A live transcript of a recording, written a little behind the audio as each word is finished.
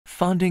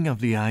Funding of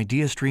the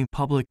Ideastream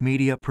Public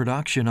Media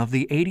production of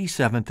the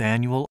 87th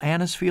Annual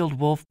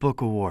Anisfield-Wolf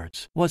Book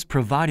Awards was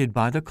provided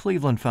by the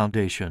Cleveland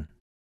Foundation.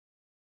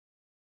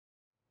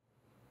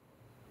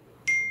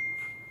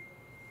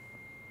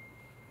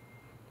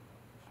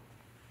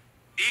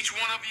 Each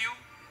one of you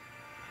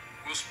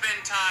will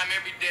spend time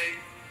every day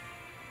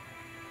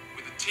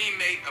with a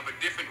teammate of a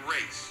different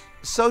race.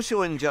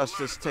 Social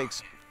injustice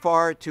takes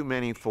far too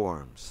many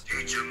forms.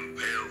 Teach 'em,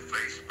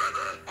 pale-faced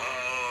brother,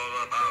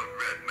 all about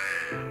red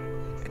man.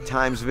 At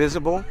times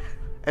visible,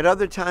 at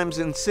other times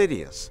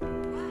insidious,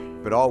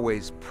 but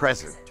always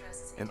present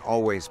and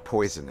always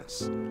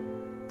poisonous.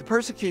 The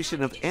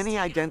persecution of any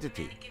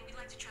identity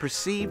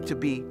perceived to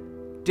be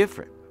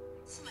different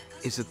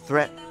is a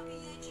threat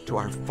to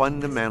our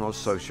fundamental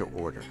social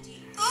order.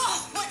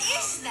 Oh, what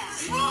is that?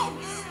 Whoa,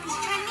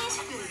 it's Chinese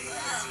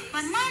food.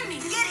 But Mommy,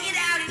 get it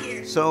out of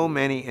here. So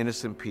many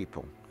innocent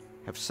people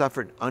have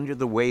suffered under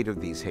the weight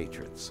of these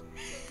hatreds.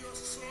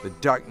 The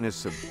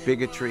darkness of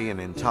bigotry and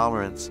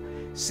intolerance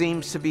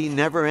seems to be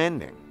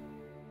never-ending.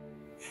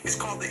 It's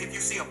called the if you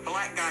see a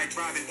black guy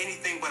driving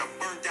anything but a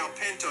burnt-out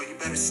Pinto, you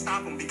better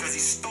stop him because he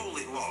stole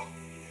it law.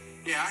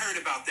 Yeah, I heard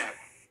about that.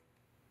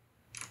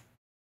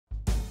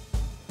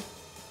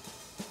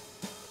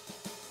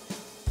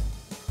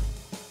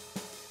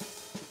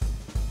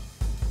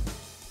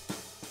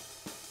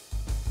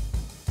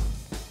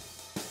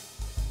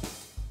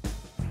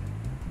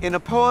 In a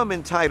poem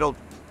entitled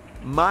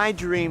My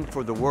Dream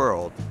for the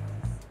World,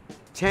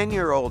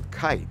 10-year-old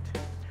Kite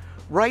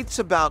writes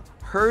about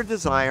her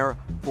desire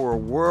for a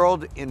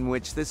world in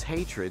which this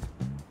hatred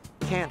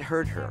can't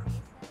hurt her.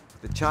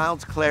 The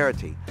child's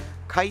clarity,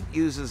 Kite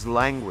uses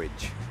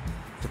language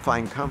to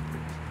find comfort.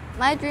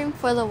 My dream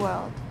for the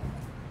world.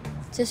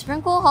 To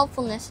sprinkle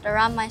hopefulness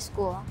around my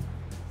school.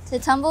 To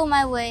tumble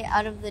my way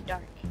out of the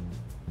dark.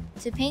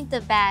 To paint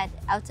the bad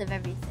out of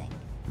everything.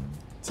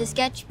 To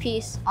sketch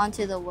peace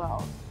onto the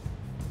world.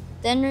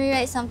 Then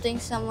rewrite something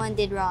someone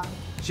did wrong.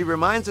 She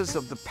reminds us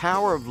of the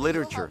power of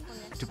literature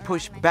to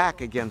push back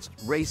against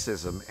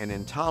racism and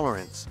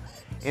intolerance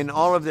in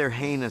all of their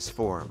heinous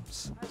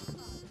forms.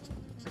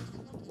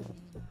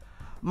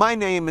 My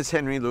name is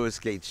Henry Louis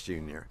Gates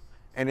Jr.,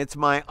 and it's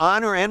my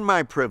honor and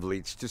my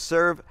privilege to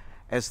serve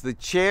as the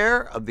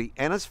chair of the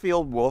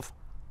Anisfield-Wolf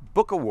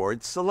Book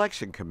Awards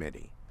Selection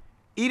Committee.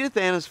 Edith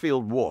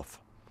Anisfield-Wolf,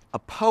 a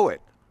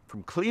poet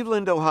from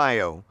Cleveland,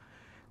 Ohio,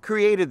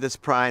 created this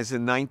prize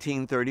in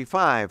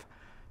 1935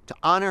 to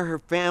honor her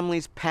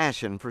family's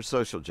passion for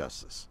social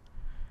justice.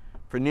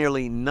 For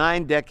nearly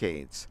 9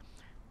 decades,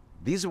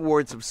 these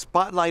awards have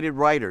spotlighted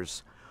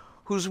writers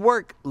whose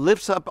work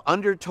lifts up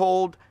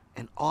undertold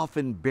and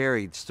often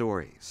buried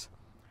stories.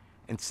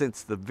 And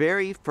since the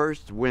very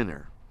first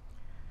winner,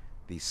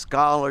 these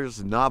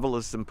scholars,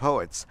 novelists, and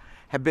poets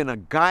have been a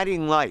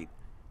guiding light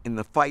in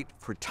the fight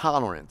for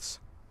tolerance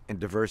and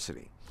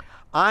diversity.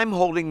 I'm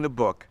holding the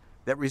book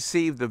that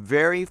received the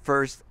very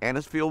first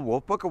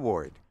Anisfield-Wolf Book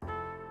Award.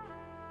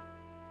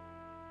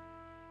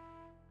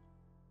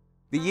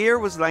 The year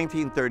was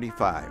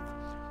 1935,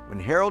 when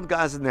Harold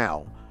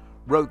Gosnell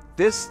wrote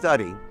this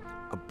study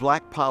of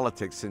black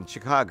politics in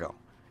Chicago.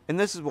 And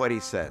this is what he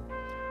said: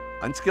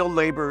 unskilled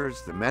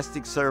laborers,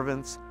 domestic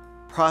servants,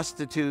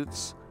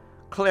 prostitutes,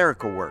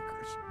 clerical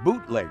workers,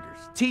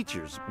 bootleggers,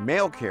 teachers,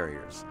 mail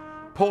carriers,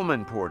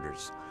 Pullman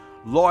porters,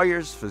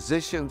 lawyers,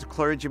 physicians,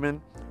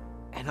 clergymen,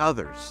 and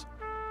others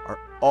are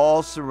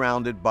all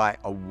surrounded by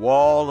a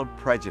wall of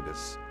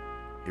prejudice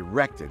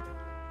erected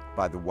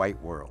by the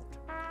white world.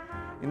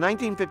 In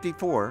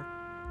 1954,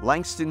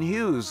 Langston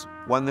Hughes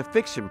won the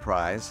Fiction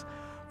Prize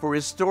for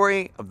his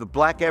story of the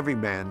black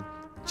everyman,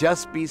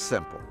 Just Be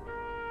Simple.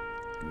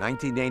 In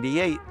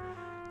 1988,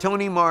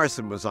 Toni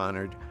Morrison was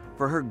honored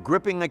for her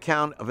gripping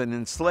account of an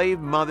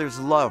enslaved mother's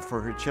love for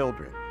her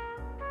children.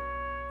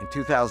 In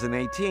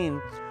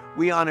 2018,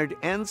 we honored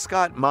N.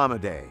 Scott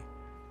Momaday,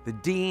 the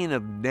Dean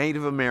of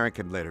Native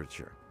American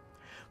Literature.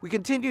 We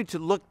continue to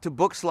look to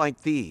books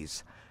like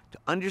these to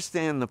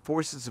understand the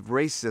forces of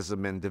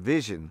racism and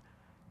division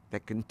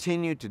that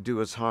continue to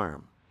do us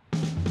harm.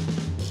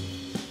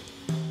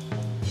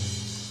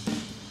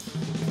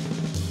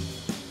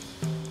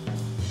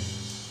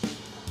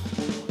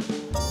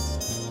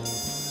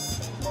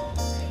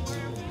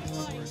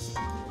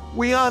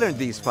 We honored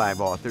these 5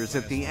 authors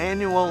at the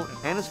annual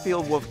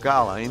Anisfield-Wolf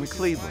Gala in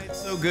Cleveland.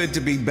 It's so good to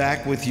be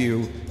back with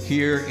you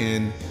here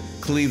in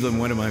Cleveland,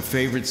 one of my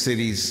favorite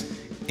cities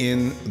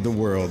in the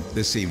world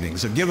this evening.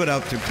 So give it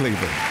up to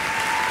Cleveland.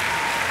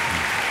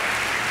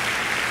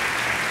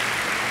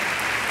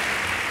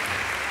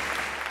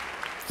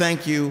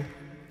 Thank you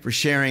for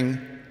sharing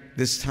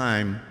this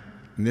time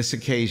and this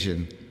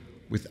occasion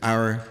with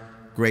our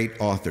great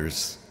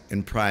authors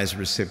and prize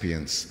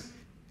recipients.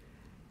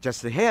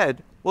 Just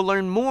ahead, we'll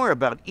learn more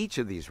about each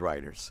of these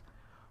writers,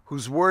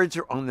 whose words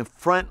are on the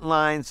front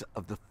lines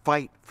of the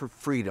fight for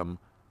freedom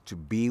to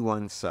be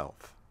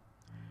oneself.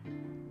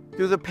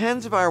 Through the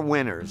pens of our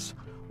winners,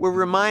 we're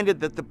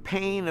reminded that the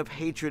pain of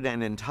hatred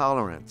and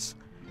intolerance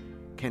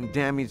can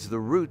damage the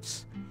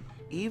roots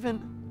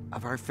even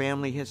of our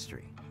family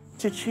history.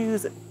 to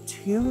choose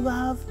to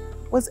love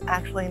was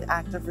actually an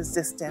act of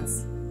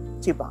resistance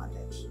to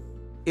bondage.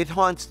 It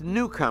haunts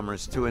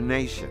newcomers to a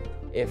nation.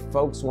 If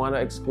folks want to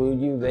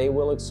exclude you, they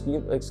will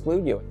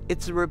exclude you.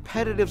 It's a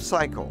repetitive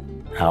cycle.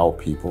 How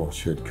people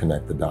should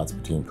connect the dots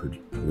between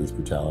police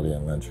brutality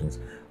and lynchings,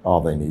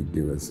 all they need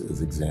to do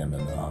is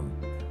examine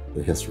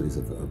the histories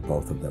of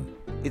both of them.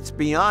 It's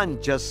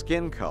beyond just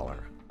skin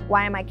color.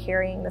 Why am I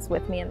carrying this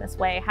with me in this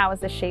way? How is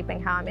this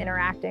shaping how I'm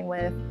interacting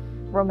with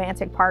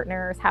romantic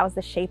partners? How is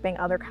this shaping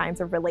other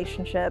kinds of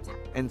relationships?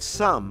 And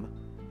some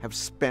have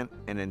spent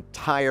an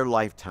entire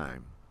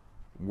lifetime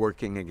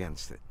working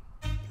against it.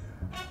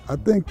 I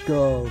think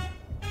the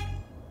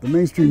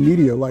mainstream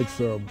media likes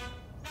a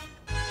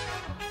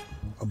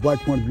black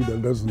point of view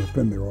that doesn't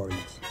offend their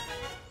audience.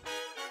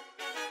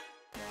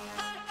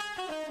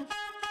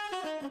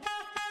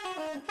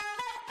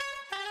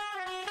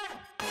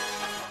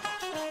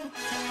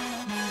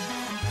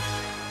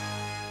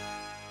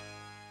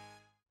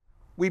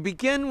 We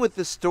begin with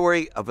the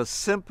story of a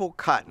simple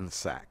cotton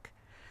sack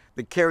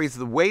that carries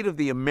the weight of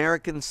the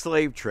American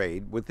slave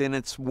trade within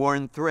its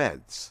worn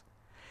threads.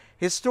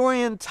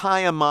 Historian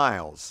Tiya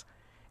Miles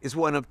is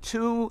one of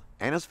 2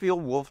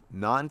 Anisfield-Wolf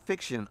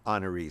Nonfiction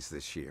honorees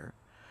this year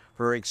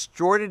for her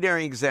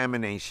extraordinary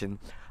examination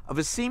of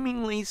a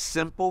seemingly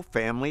simple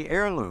family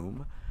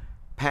heirloom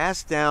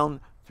passed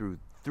down through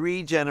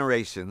 3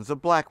 generations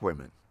of black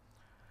women.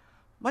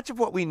 Much of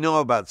what we know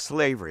about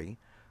slavery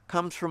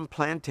comes from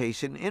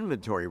plantation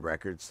inventory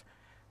records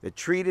that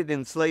treated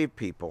enslaved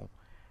people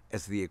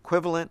as the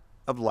equivalent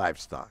of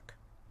livestock.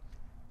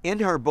 In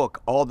her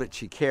book, All That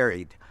She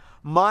Carried,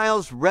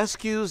 Miles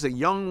rescues a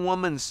young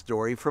woman's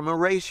story from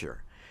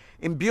erasure,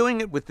 imbuing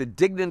it with the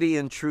dignity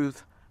and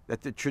truth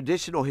that the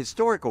traditional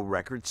historical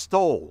record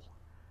stole.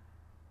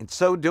 In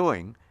so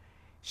doing,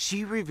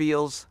 she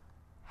reveals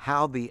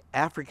how the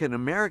African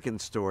American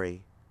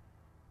story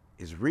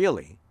is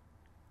really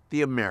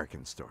the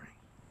American story.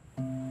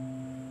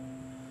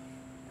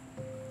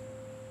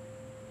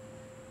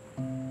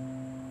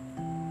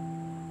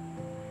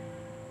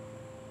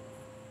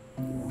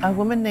 A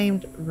woman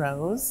named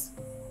Rose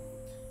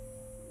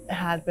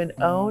had been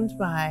owned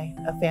by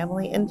a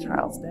family in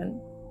Charleston.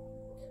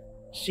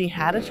 She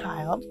had a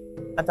child,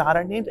 a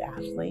daughter named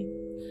Ashley,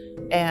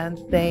 and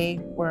they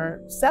were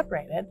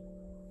separated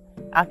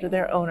after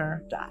their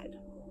owner died.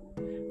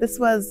 This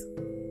was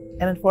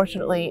an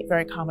unfortunately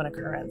very common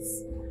occurrence,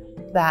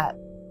 that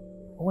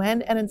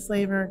when an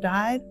enslaver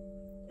died,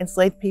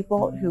 enslaved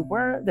people who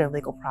were their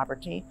legal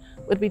property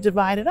would be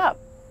divided up,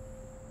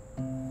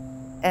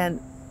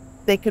 and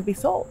they could be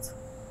sold.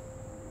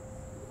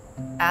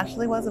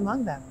 Ashley was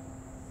among them.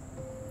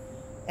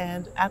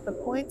 And at the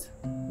point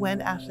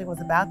when Ashley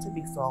was about to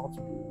be sold,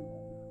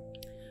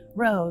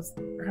 Rose,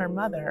 her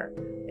mother,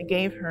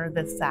 gave her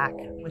this sack,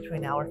 which we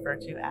now refer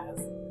to as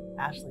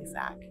Ashley's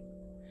sack.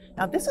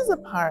 Now, this is a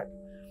part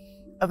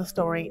of the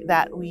story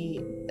that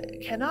we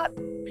cannot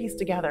piece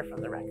together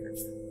from the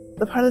records.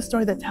 The part of the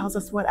story that tells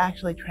us what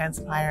actually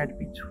transpired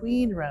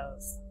between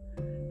Rose,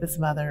 this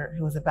mother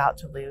who was about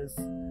to lose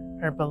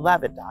her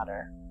beloved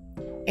daughter,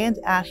 and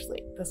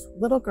Ashley, this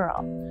little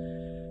girl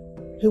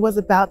who was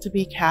about to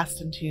be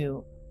cast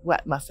into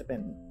what must have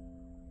been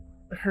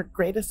her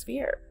greatest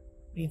fear,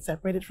 being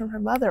separated from her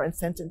mother and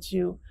sent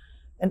into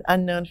an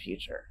unknown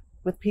future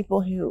with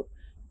people who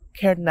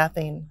cared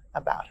nothing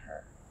about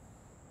her.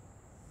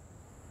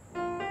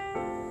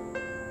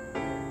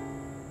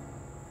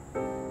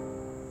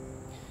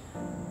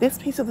 This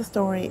piece of the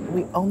story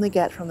we only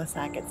get from the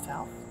sack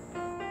itself,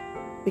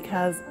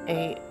 because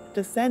a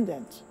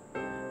descendant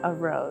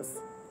of Rose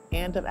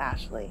and of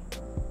Ashley,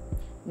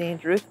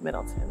 named Ruth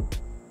Middleton,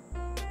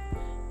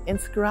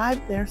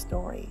 inscribed their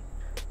story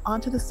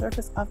onto the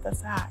surface of the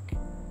sack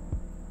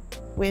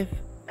with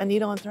a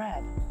needle and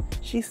thread.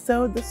 She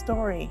sewed the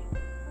story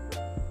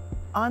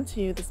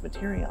onto this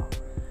material,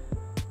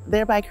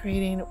 thereby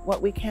creating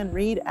what we can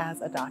read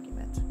as a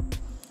document.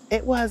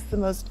 It was the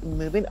most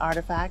moving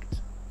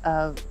artifact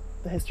of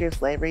the history of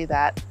slavery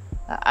that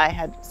I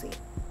had seen.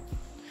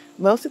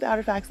 Most of the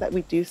artifacts that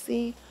we do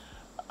see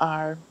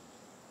are,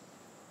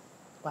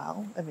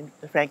 well, I mean,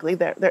 frankly,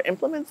 they're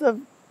implements of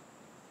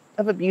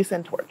abuse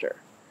and torture.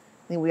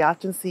 I mean, we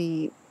often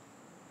see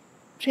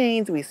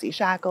chains, we see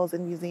shackles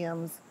in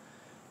museums,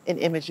 in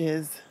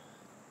images,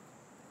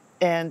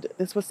 and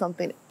this was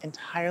something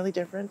entirely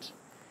different,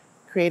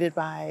 created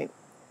by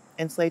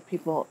enslaved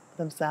people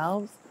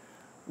themselves,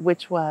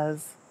 which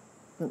was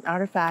an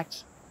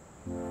artifact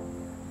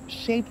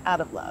shaped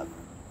out of love.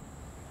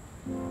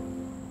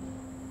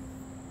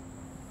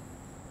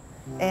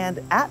 And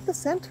at the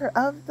center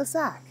of the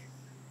sack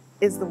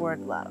is the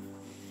word love.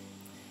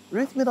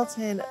 Ruth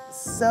Middleton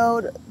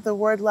sewed the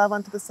word love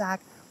onto the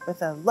sack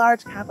with a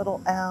large capital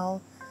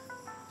L.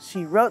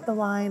 She wrote the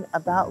line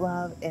about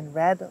love in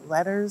red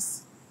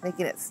letters,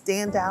 making it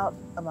stand out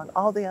among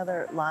all the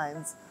other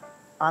lines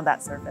on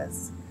that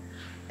surface.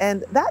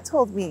 And that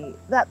told me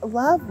that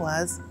love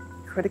was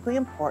critically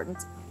important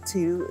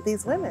to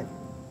these women,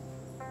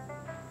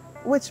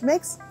 which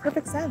makes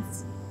perfect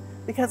sense,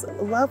 because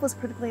love was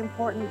critically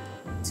important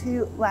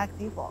to Black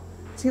people,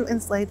 to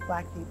enslaved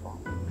Black people,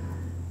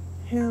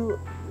 who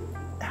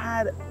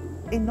had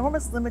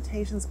enormous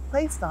limitations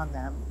placed on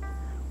them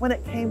when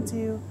it came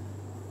to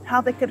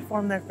how they could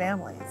form their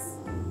families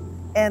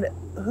and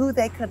who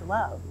they could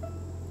love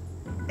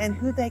and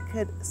who they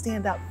could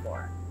stand up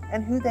for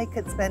and who they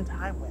could spend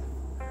time with.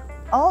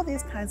 All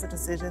these kinds of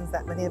decisions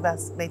that many of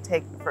us may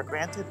take for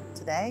granted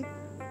today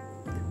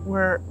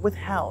were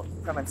withheld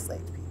from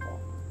enslaved people.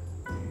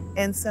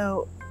 And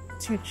so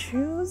to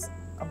choose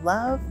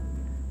love,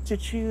 to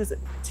choose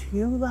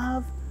to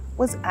love,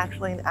 was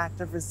actually an act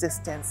of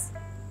resistance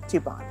to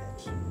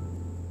bondage.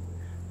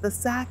 The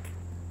sack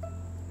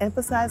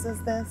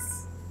emphasizes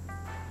this,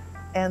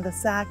 and the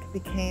sack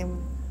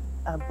became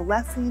a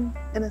blessing,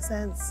 in a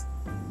sense,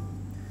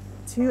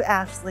 to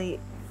Ashley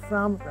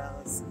from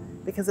Rose,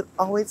 because it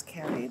always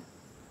carried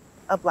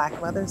a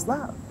Black mother's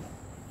love.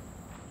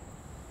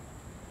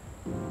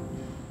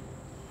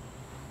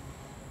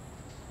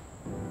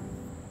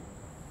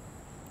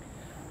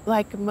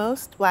 Like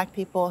most Black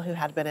people who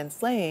had been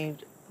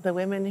enslaved, the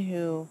women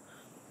who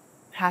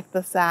packed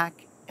the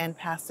sack and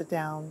passed it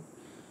down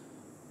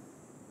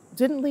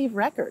didn't leave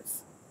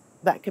records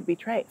that could be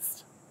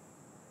traced.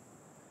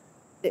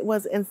 It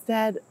was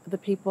instead the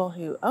people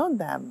who owned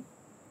them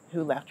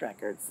who left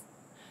records.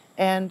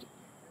 And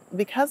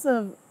because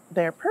of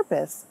their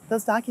purpose,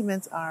 those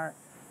documents are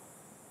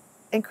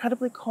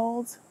incredibly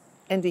cold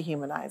and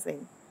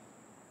dehumanizing.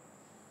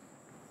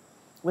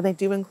 When they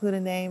do include a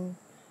name,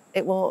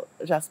 it will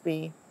just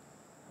be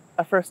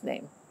a first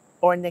name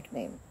or a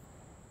nickname.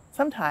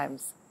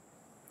 Sometimes,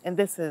 and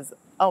this is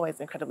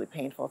always incredibly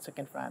painful to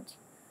confront,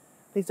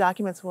 these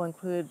documents will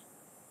include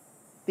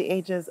the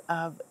ages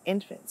of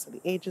infants, or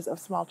the ages of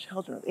small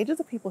children, the ages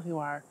of people who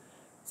are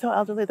so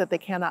elderly that they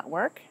cannot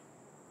work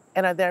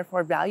and are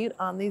therefore valued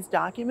on these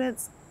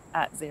documents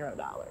at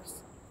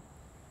 $0.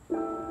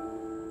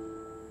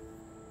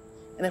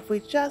 And if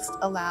we just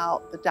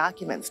allow the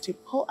documents to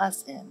pull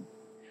us in,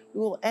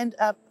 we will end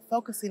up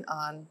focusing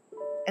on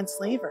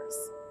enslavers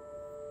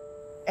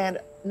and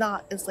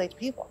not enslaved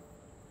people.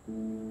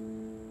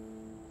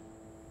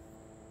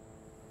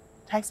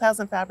 Textiles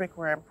and fabric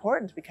were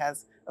important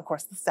because, of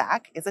course, the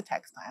sack is a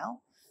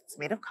textile. It's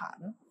made of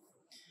cotton.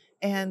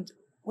 And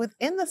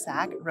within the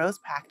sack, Rose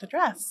packed a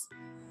dress.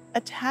 A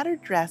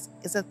tattered dress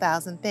is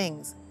 1,000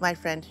 things, my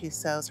friend who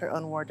sews her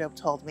own wardrobe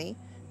told me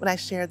when I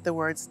shared the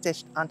words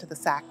stitched onto the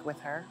sack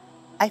with her.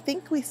 I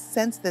think we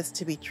sense this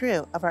to be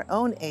true of our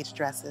own age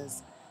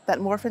dresses that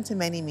morph into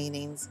many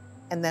meanings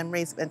and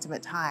memories of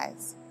intimate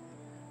ties.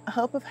 A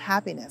hope of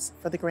happiness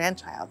for the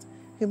grandchild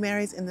who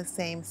marries in the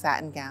same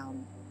satin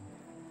gown.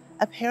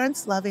 A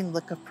parent's loving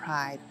look of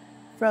pride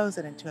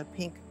frozen into a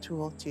pink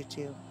tulle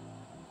tutu.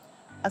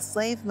 A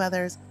slave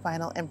mother's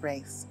final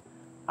embrace,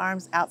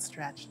 arms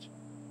outstretched,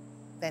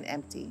 then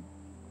empty.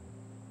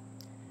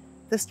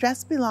 This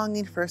dress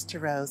belonging first to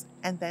Rose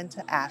and then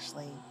to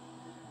Ashley.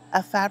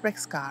 A fabric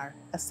scar,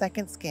 a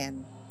second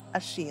skin, a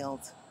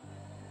shield.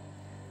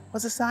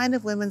 Was a sign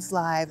of women's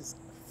lives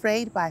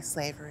frayed by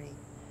slavery,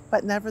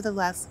 but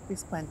nevertheless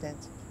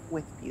resplendent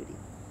with beauty.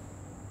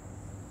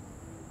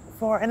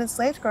 For an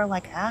enslaved girl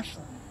like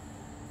Ashley,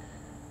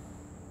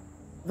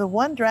 the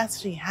one dress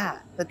she had,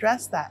 the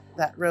dress that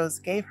Rose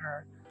gave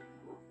her,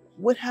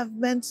 would have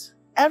meant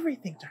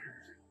everything to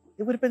her.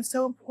 It would have been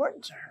so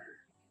important to her.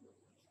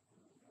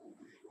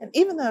 And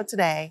even though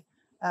today,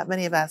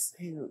 many of us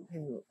who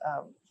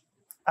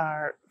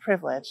are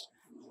privileged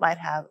might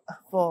have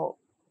full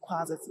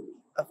closets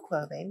of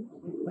clothing,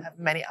 we have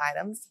many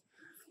items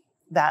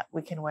that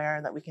we can wear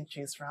and that we can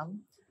choose from,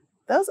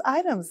 those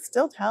items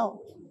still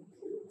tell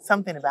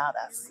something about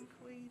us.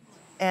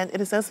 And it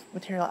is those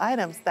material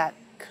items that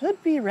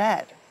could be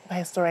read by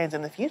historians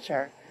in the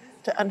future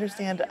to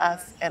understand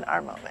us and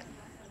our moment.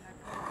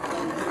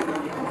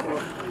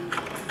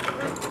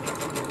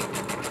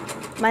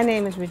 My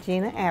name is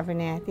Regina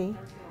Abernathy.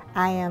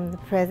 I am the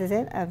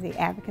president of the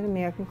African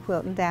American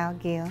Quilt and Dowel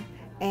Guild,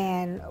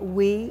 and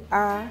we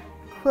are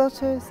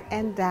quilters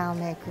and dowel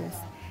makers.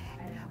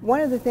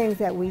 One of the things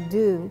that we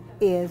do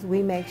is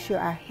we make sure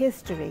our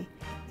history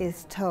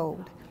is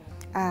told.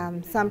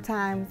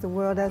 Sometimes the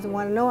world doesn't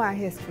want to know our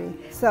history,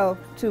 so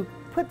to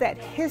put that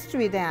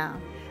history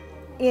down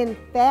in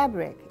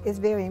fabric is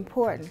very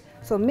important.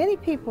 So many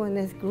people in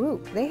this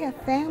group, they have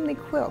family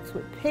quilts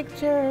with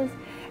pictures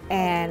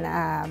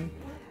and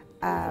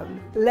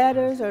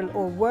letters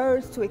or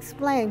words to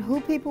explain who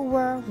people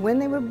were, when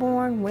they were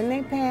born, when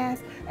they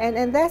passed,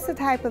 and that's the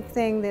type of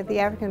thing that the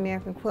African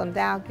American Quilt and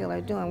Dowel Guild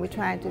are doing. We're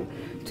trying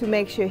to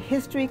make sure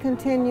history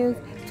continues,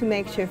 to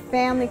make sure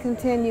family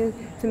continues,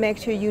 to make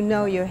sure you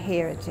know your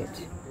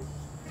heritage.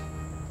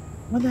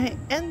 When I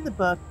end the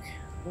book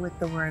with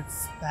the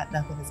words that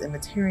nothing is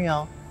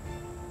immaterial,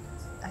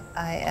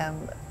 I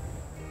am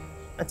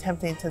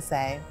attempting to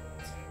say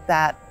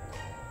that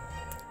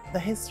the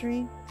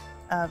history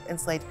of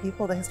enslaved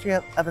people, the history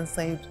of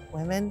enslaved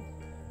women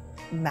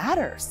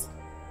matters.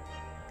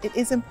 It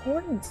is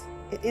important.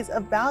 It is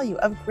of value,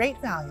 of great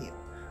value,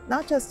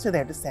 not just to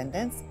their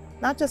descendants,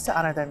 not just to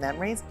honor their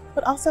memories,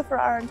 but also for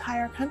our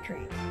entire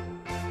country.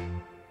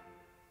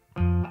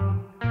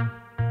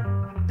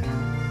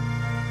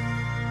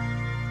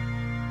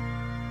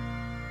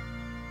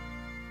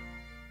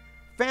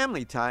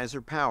 Family ties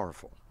are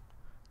powerful,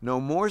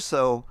 no more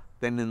so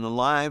than in the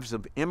lives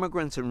of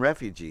immigrants and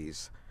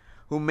refugees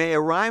who may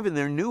arrive in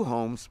their new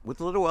homes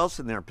with little else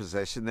in their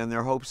possession than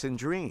their hopes and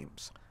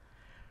dreams.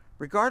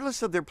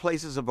 Regardless of their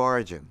places of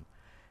origin,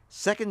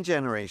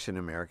 second-generation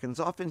Americans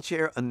often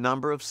share a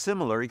number of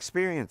similar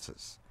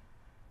experiences.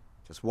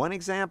 Just one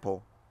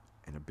example,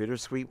 and a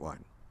bittersweet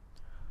one.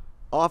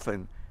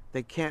 Often,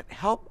 they can't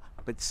help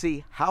but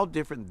see how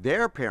different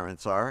their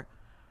parents are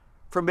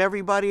from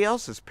everybody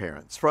else's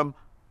parents, from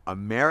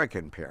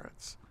American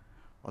parents,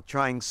 while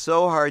trying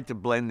so hard to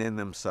blend in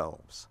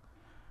themselves.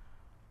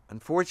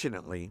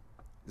 Unfortunately,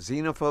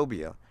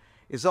 xenophobia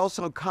is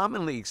also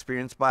commonly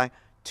experienced by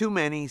too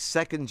many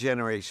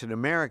second-generation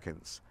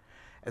Americans,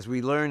 as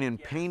we learn in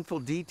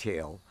painful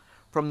detail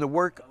from the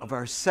work of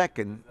our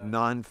second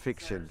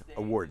Nonfiction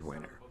award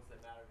winner.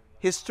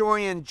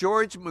 Historian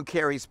George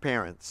Makari's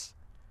parents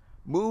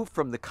moved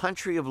from the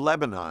country of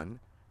Lebanon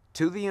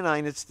to the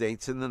United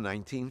States in the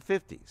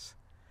 1950s.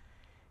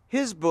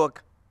 His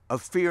book,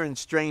 Of Fear and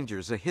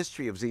Strangers, A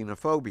History of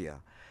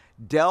Xenophobia,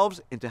 delves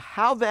into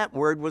how that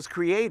word was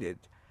created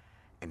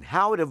and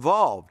how it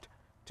evolved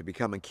to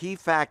become a key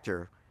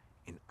factor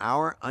in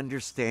our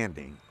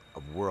understanding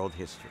of world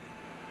history.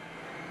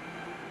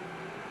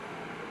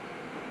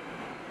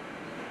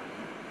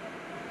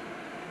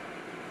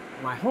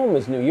 My home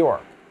is New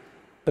York,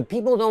 but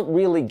people don't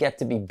really get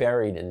to be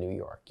buried in New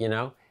York, you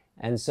know?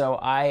 And so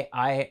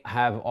I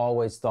have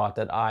always thought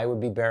that I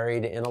would be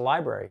buried in a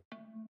library.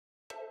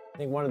 I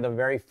think one of the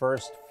very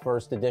first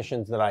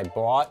editions that I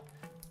bought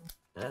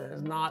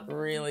is not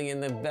really in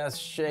the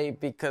best shape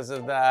because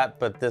of that,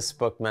 but this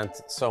book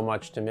meant so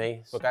much to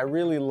me. Look, I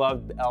really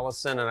loved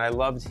Ellison, and I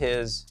loved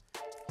his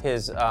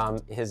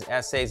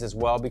essays as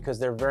well, because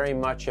they're very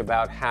much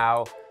about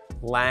how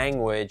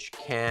language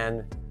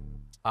can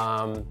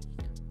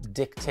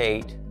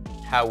dictate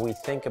how we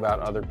think about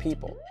other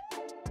people.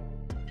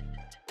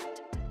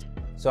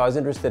 So I was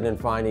interested in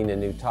finding a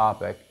new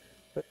topic.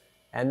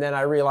 And then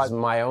I realized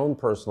my own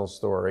personal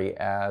story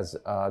as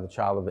the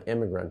child of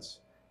immigrants.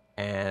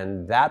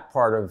 And that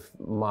part of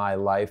my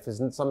life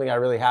isn't something I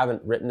really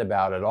haven't written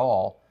about at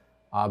all,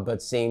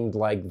 but seemed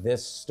like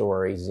this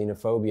story,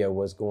 Xenophobia,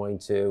 was going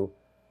to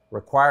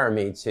require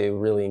me to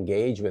really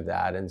engage with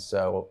that. And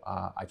so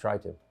I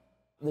tried to.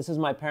 This is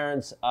my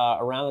parents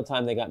around the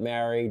time they got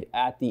married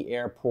at the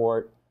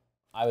airport.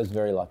 I was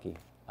very lucky.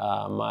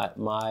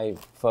 My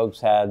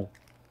folks had,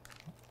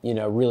 you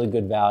know, really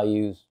good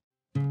values.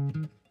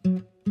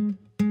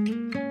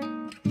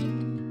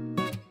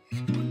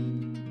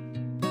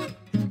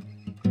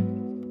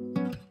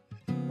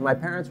 My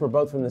parents were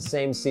both from the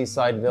same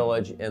seaside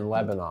village in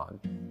Lebanon,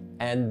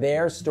 and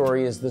their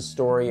story is the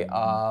story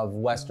of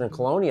Western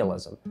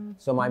colonialism.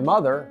 So my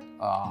mother,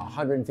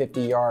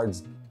 150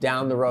 yards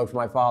down the road from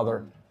my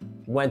father,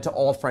 went to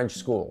all French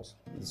schools.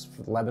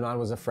 Lebanon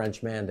was a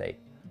French mandate.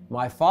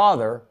 My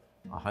father,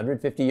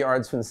 150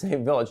 yards from the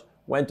same village,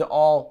 went to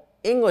all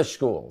English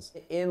schools.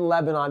 In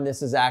Lebanon,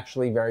 this is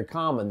actually very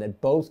common, that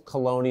both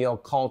colonial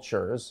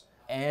cultures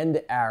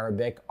and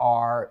Arabic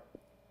are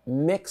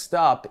mixed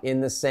up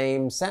in the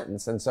same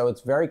sentence. And so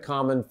it's very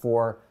common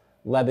for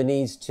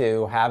Lebanese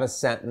to have a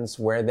sentence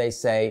where they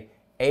say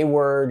a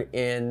word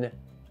in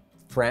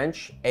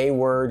French, a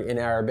word in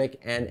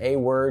Arabic, and a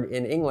word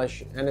in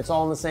English, and it's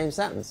all in the same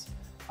sentence.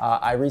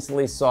 I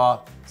recently saw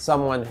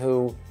someone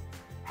who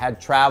had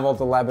traveled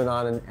to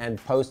Lebanon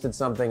and posted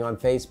something on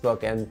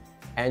Facebook,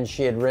 and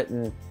she had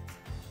written,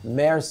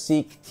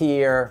 "Merci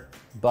Tiya,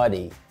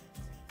 buddy."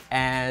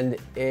 And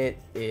it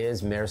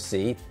is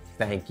merci,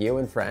 thank you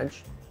in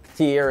French.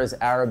 Tiya is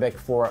Arabic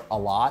for a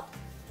lot,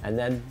 and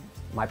then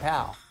my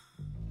pal.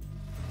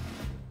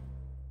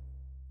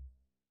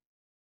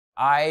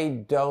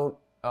 I don't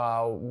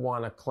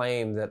want to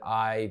claim that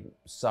I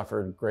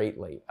suffered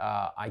greatly.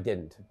 I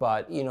didn't.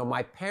 But, you know,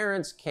 my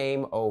parents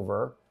came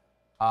over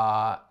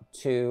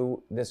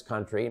to this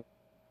country.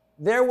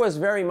 There was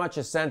very much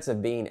a sense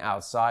of being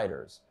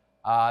outsiders.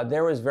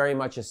 There was very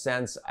much a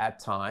sense at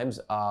times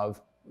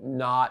of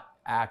not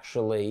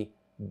actually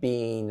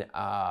being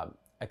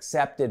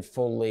accepted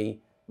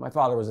fully. My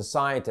father was a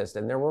scientist,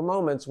 and there were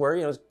moments where,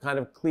 you know, it was kind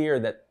of clear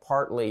that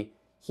partly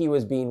he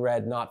was being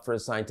read not for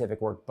his scientific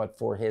work, but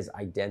for his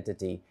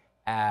identity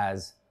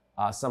as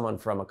someone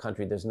from a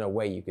country there's no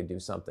way you could do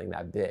something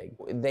that big.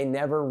 They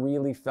never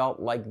really felt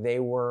like they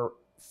were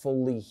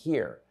fully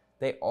here.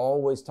 They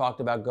always talked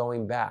about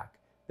going back.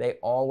 They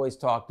always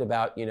talked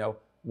about, you know,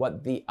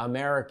 what the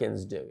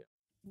Americans do.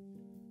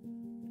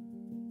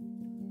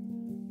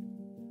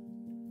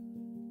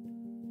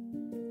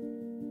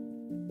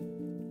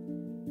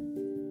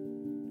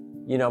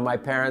 You know, my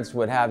parents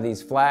would have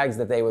these flags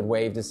that they would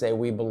wave to say,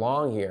 "We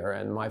belong here."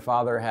 And my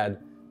father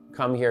had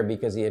come here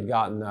because he had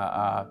gotten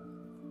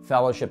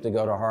fellowship to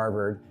go to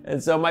Harvard.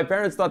 And so my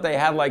parents thought they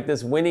had like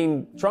this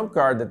winning trump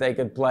card that they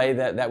could play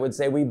that would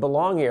say we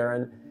belong here.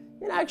 And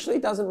it actually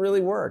doesn't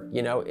really work.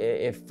 You know,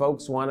 if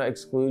folks want to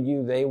exclude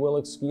you, they will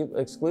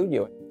exclude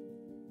you.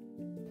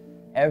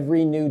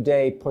 Every new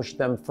day pushed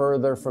them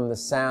further from the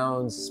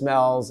sounds,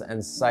 smells,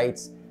 and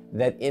sights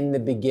that in the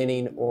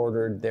beginning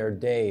ordered their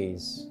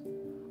days.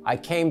 I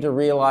came to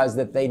realize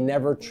that they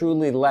never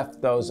truly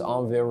left those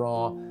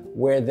environs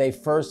where they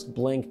first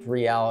blinked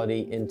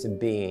reality into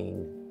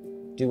being.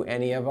 Do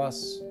any of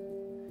us?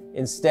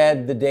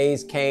 Instead, the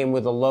days came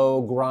with a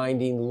low,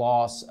 grinding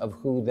loss of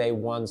who they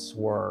once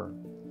were.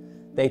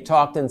 They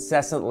talked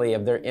incessantly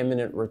of their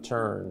imminent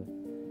return.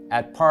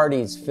 At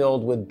parties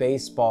filled with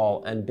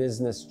baseball and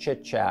business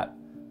chit-chat,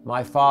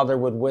 my father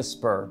would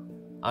whisper,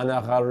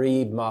 Ana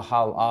gharib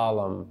mahal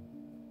alam.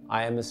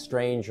 I am a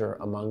stranger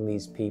among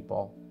these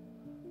people.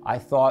 I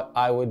thought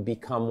I would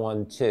become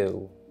one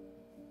too.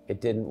 It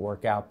didn't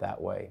work out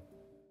that way.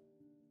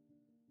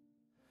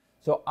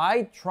 So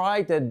I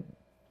tried to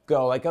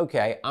go like,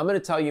 okay, I'm going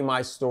to tell you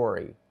my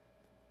story.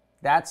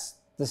 That's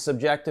the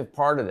subjective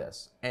part of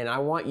this. And I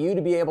want you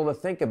to be able to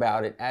think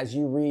about it as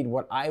you read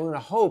what I want to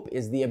hope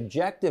is the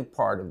objective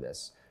part of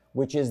this,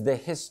 which is the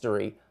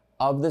history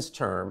of this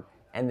term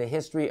and the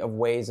history of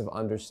ways of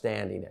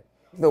understanding it.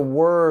 The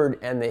word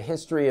and the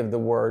history of the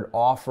word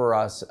offer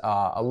us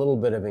a little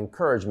bit of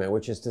encouragement,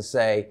 which is to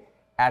say,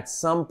 at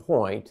some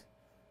point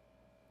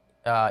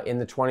in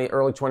the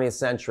early 20th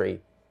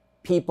century,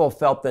 people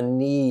felt the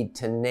need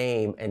to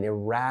name an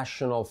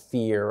irrational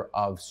fear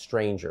of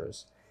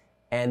strangers.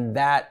 And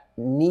that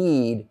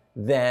need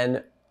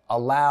then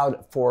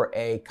allowed for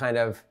a kind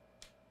of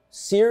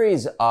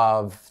series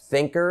of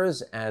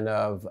thinkers and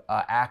of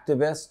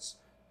activists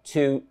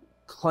to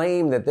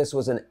claim that this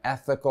was an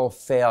ethical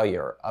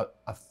failure,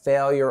 a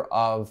failure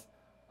of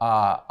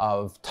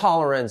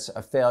tolerance,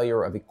 a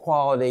failure of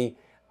equality.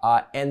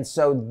 And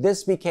so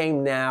this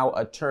became now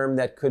a term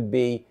that could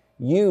be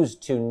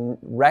used to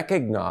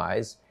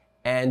recognize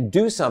and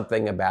do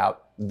something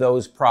about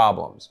those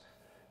problems.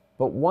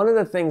 But one of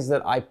the things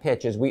that I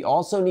pitch is we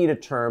also need a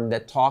term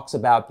that talks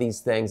about these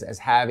things as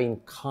having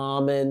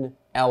common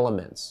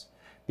elements,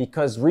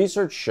 because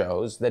research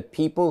shows that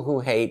people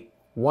who hate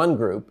one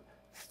group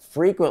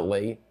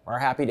frequently are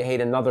happy to hate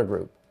another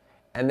group.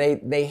 And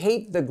they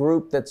hate the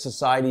group that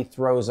society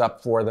throws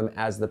up for them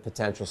as the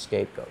potential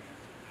scapegoat.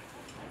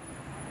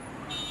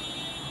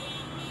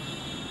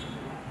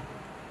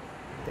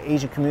 The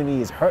Asian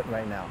community is hurt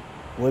right now.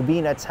 We're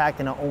being attacked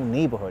in our own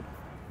neighborhood.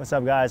 What's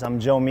up, guys? I'm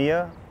Joe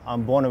Mia.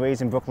 I'm born and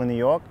raised in Brooklyn, New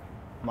York.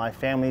 My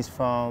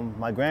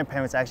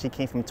grandparents actually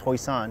came from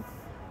Toisan,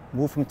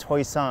 moved from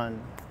Toisan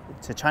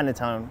to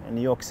Chinatown in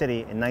New York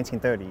City in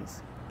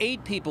 1930s.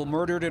 8 people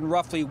murdered in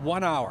roughly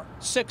 1 hour,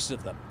 6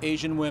 of them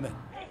Asian women.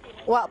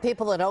 Well,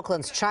 people in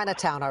Oakland's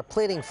Chinatown are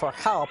pleading for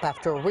help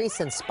after a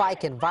recent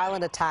spike in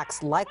violent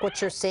attacks like what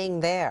you're seeing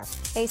there.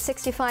 A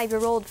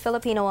 65-year-old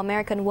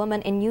Filipino-American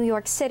woman in New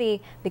York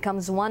City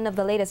becomes one of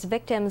the latest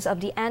victims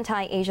of the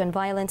anti-Asian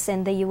violence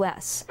in the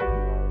U.S.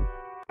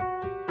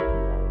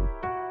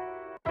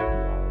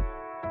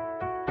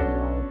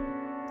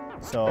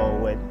 So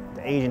with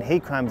the Asian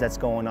hate crimes that's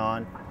going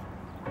on,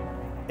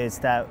 it's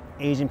that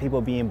Asian people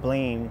being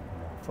blamed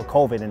for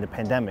COVID and the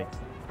pandemic.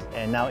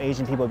 And now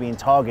Asian people are being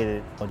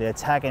targeted. They're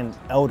attacking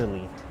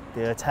elderly,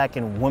 they're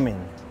attacking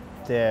women,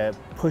 they're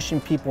pushing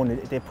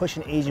they're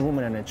pushing Asian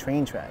women on the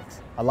train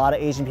tracks. A lot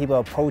of Asian people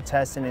are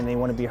protesting and they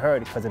want to be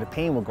heard because of the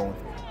pain we're going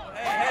through.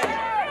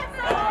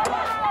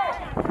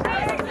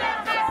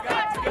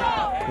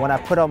 When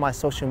I put out my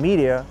social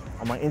media,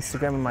 on my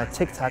Instagram and my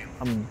TikTok,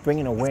 I'm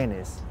bringing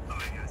awareness.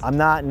 I'm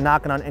not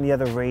knocking on any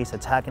other race,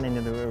 attacking any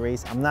other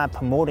race. I'm not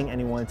promoting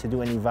anyone to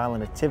do any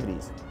violent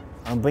activities.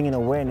 I'm bringing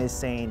awareness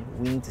saying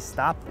we need to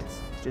stop this.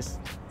 Just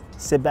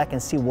sit back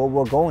and see what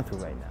we're going through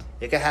right now.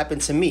 It could happen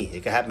to me.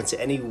 It could happen to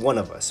any one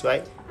of us,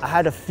 right? I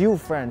had a few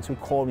friends who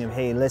called me,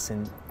 hey,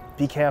 listen,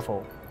 be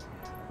careful.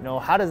 You know,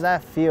 how does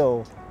that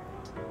feel?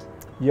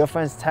 Your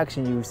friends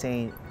texting you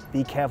saying,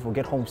 be careful,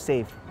 get home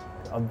safe,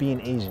 of being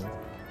Asian,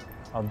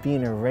 of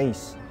being a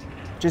race.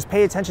 Just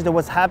pay attention to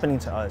what's happening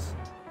to us.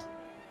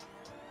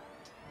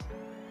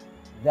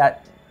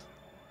 That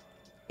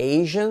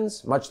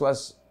Asians, much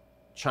less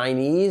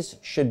Chinese,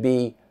 should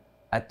be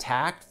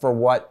attacked for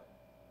what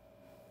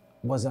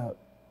was a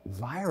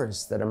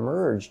virus that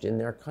emerged in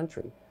their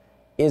country.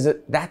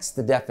 That's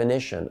the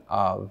definition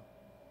of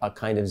a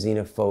kind of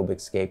xenophobic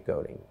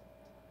scapegoating.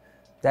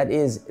 That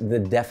is the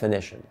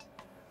definition.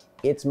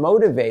 It's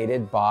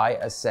motivated by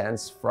a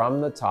sense from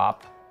the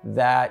top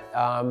that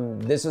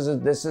this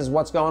is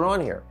what's going on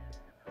here.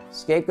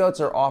 Scapegoats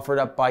are offered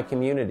up by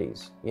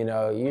communities. You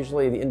know,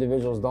 usually the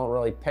individuals don't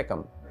really pick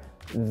them.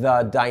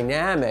 The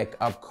dynamic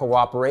of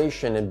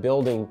cooperation and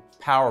building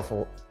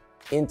powerful,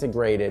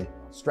 integrated,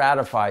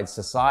 stratified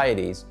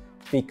societies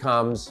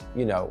becomes,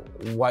 you know,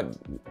 what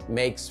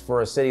makes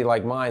for a city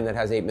like mine that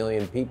has 8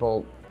 million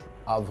people,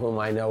 of whom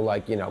I know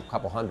like, you know, a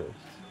couple hundred,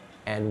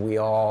 and we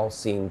all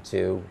seem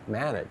to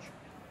manage.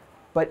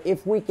 But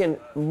if we can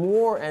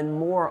more and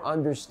more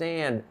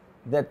understand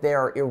that there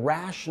are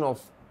irrational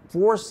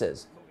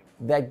forces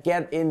that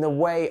get in the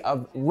way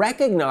of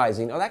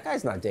recognizing, oh, that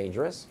guy's not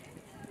dangerous.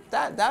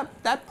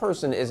 That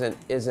person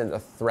isn't a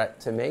threat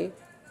to me.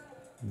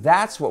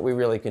 That's what we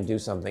really can do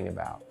something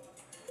about.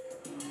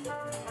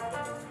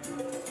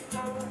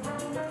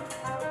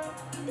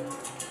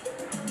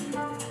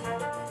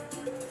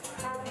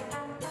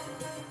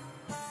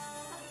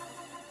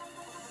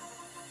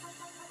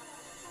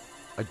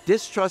 A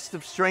distrust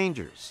of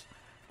strangers,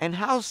 and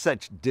how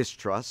such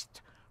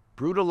distrust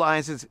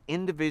brutalizes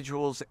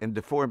individuals and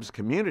deforms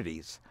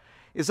communities,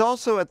 is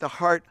also at the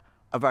heart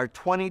of our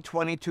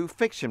 2022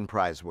 Fiction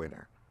Prize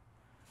winner.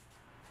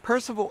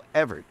 Percival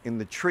Everett in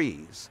The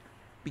Trees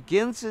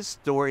begins his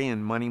story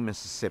in Money,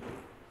 Mississippi,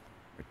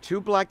 where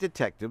two black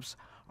detectives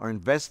are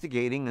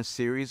investigating a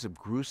series of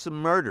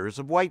gruesome murders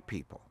of white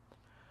people.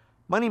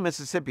 Money,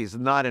 Mississippi is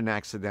not an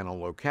accidental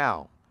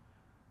locale.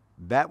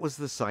 That was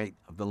the site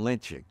of the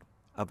lynching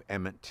of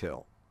Emmett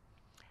Till.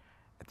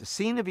 At the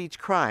scene of each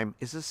crime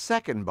is a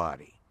second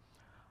body,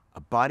 a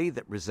body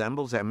that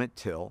resembles Emmett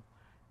Till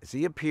as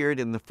he appeared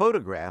in the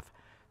photograph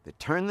that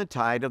turned the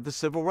tide of the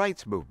civil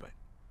rights movement.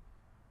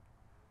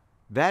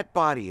 That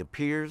body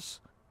appears,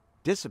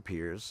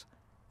 disappears,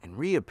 and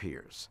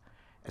reappears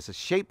as a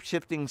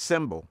shape-shifting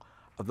symbol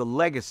of the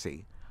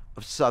legacy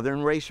of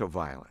Southern racial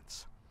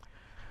violence.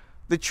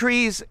 The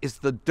Trees is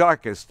the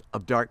darkest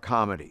of dark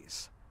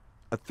comedies,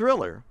 a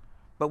thriller,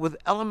 but with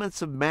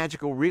elements of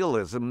magical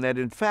realism that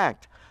in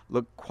fact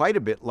look quite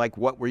a bit like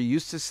what we're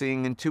used to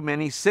seeing in too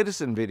many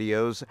citizen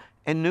videos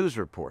and news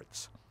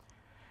reports.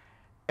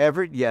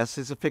 Everett, yes,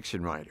 is a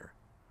fiction writer,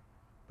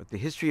 but the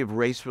history of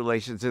race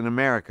relations in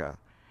America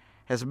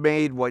has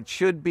made what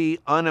should be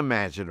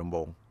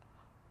unimaginable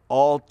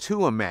all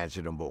too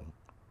imaginable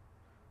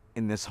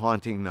in this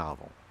haunting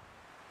novel.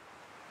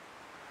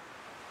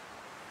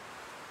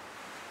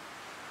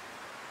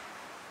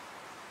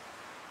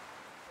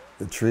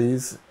 The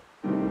Trees,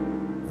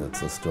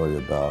 it's a story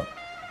about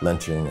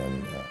lynching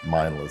and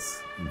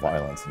mindless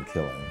violence and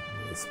killing,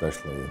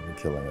 especially the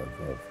killing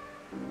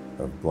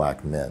of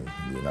black men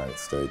in the United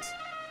States.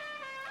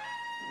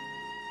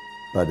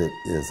 But it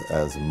is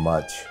as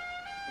much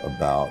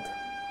about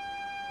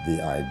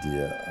the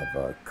idea of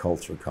a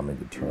culture coming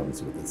to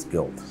terms with its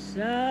guilt.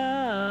 Southern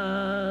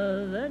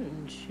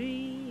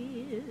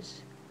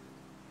trees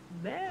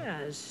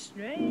bear a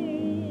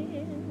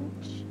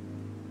strange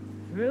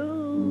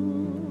fruit.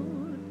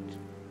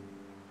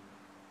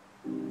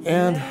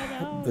 And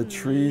The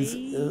Trees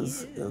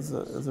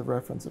is a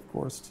reference, of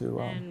course,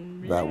 to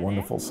that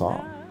wonderful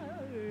song,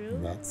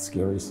 that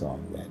scary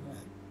song, that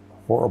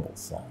horrible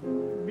song.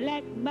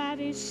 Black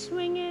bodies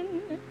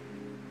swinging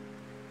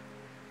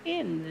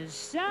in the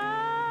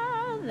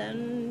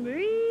southern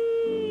breeze.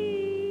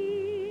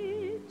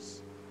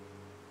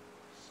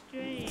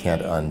 You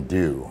can't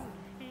undo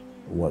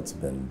what's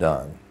been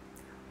done,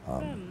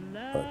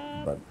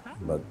 but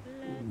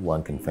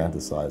one can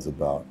fantasize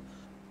about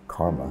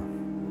karma.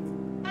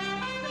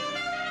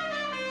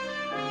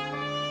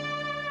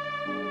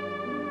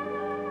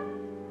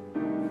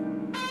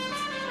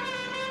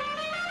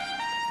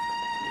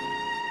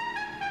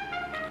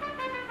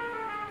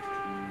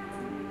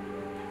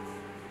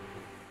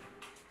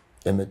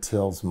 Emmett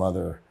Till's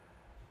mother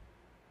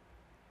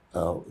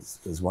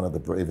is one of the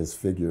bravest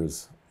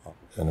figures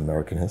in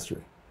American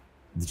history.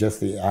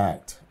 Just the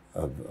act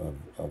of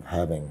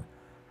having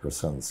her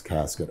son's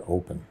casket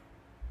open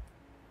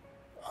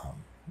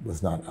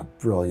was not a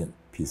brilliant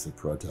piece of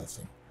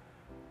protesting,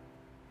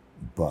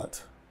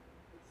 but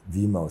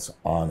the most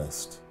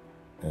honest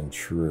and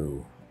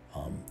true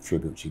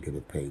tribute she could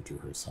have paid to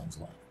her son's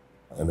life.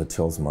 Emmett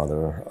Till's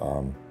mother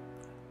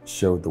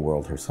showed the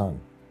world her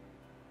son.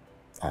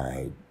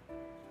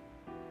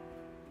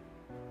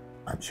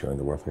 I'm showing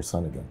the world her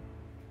son again.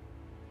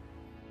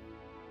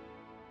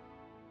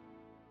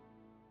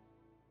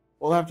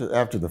 Well,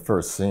 after the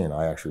first scene,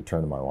 I actually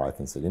turned to my wife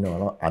and said, you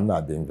know, I'm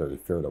not being very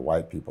fair to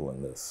white people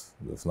in this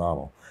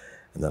novel.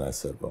 And then I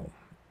said, well,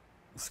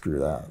 screw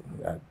that.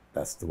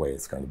 That's the way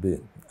it's going to be.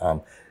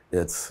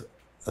 It's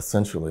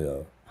essentially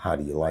a how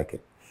do you like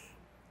it?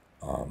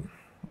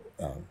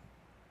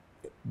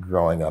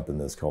 Growing up in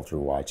this culture,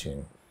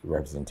 watching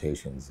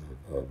representations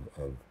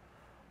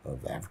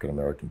of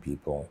African-American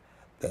people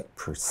that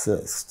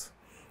persist,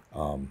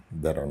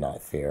 that are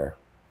not fair,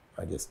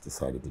 I just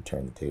decided to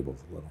turn the tables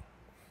a little.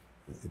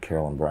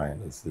 Carolyn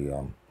Bryant is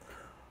the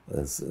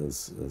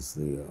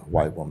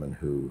white woman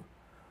who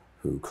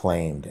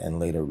claimed and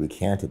later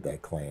recanted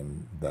that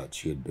claim that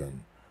she had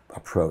been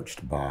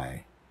approached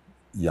by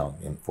young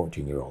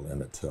 14-year-old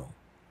Emmett Till.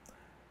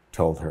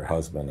 Told her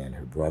husband and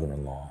her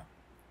brother-in-law,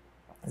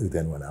 who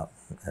then went out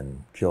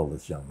and killed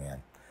this young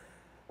man.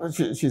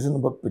 She's in the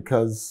book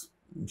because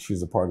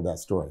she's a part of that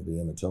story, the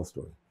Emmett Till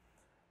story.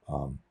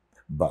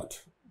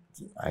 But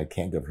I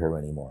can't give her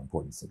any more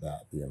importance to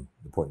that. The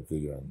important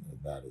figure in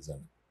that is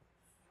Emmett.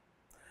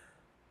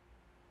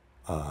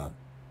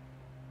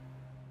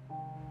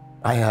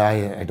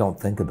 I don't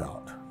think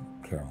about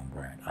Carolyn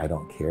Bryant. I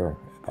don't care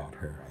about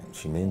her.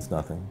 She means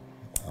nothing.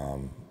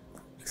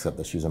 except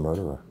that she's a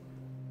murderer.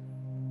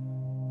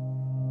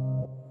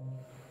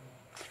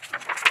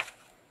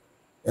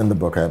 In the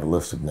book, I have a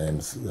list of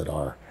names that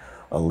are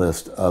a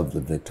list of the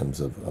victims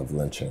of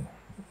lynching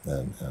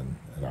in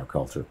our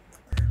culture.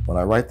 When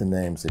I write the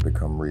names, they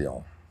become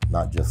real,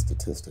 not just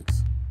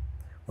statistics.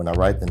 When I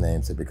write the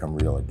names, they become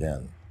real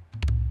again.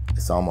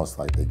 It's almost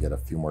like they get a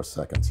few more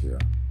seconds here.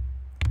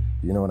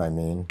 Do you know what I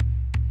mean?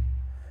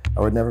 I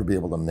would never be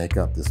able to make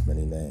up this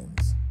many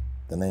names.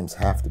 The names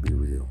have to be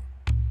real.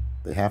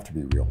 They have to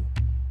be real,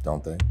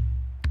 don't they?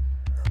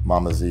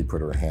 Mama Z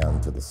put her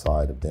hand to the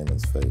side of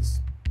Damon's face.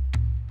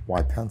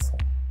 Why pencil?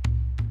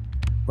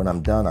 When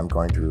I'm done, I'm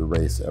going to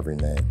erase every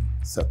name,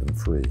 set them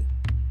free.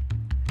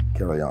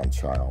 Carry on,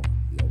 child,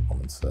 the old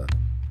woman said.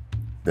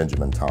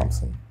 Benjamin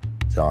Thompson,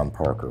 John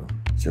Parker,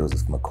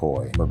 Joseph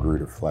McCoy,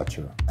 Magruder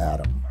Fletcher,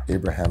 Adam,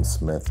 Abraham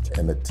Smith,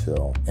 Emmett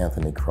Till,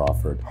 Anthony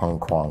Crawford, Hung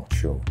Kwang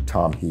Cho,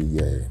 Tom Hee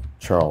Ye,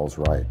 Charles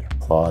Wright,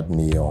 Claude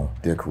Neal,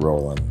 Dick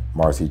Rowland,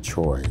 Marcy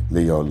Choi,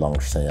 Leo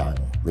Longxiang,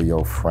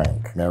 Leo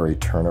Frank, Mary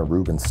Turner,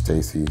 Reuben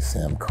Stacy,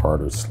 Sam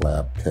Carter,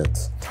 Slab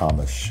Pitts,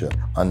 Thomas Shipp,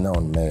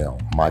 unknown male,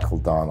 Michael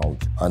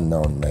Donald,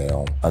 unknown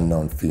male,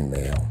 unknown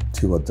female,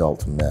 2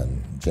 adult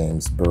men,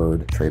 James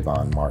Byrd,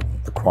 Trayvon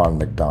Martin, Laquan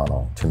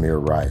McDonald,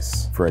 Tamir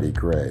Rice, Freddie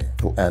Gray,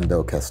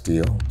 Philando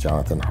Castile,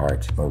 Jonathan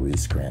Hart,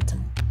 Maurice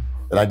Grantham.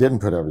 And I didn't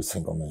put every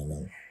single name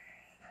in.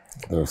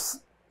 There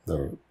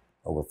are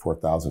over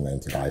 4,000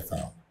 names that I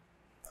found.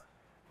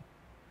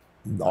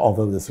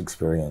 Although this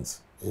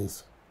experience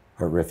is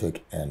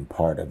horrific and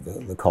part of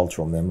the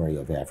cultural memory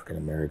of African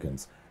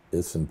Americans,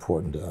 it's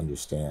important to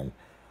understand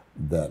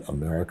that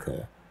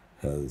America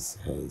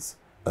has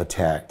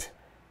attacked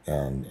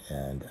and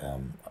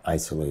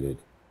isolated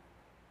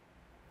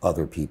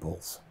other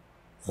peoples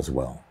as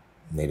well,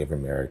 Native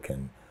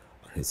American,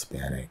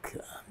 Hispanic,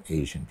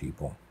 Asian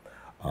people.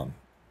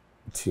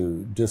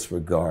 To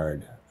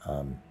disregard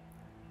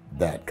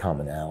that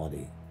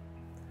commonality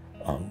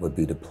would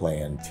be to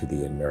play into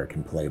the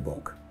American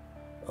playbook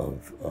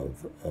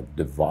of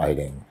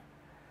dividing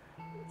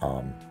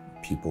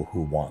people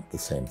who want the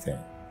same thing.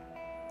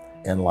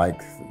 And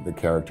like the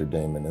character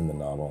Damon in the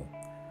novel,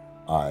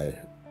 I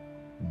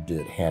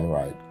did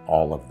handwrite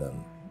all of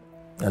them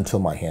until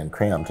my hand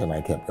cramped and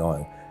I kept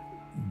going.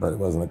 But it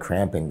wasn't the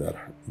cramping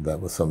that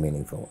was so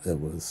meaningful. It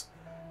was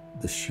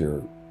the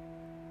sheer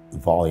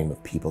volume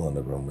of people in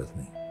the room with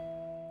me.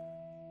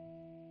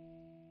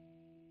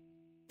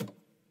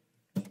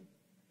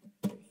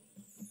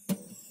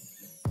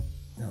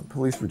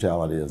 Police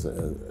brutality is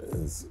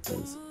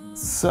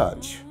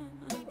such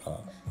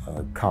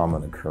a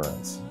common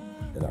occurrence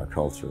in our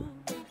culture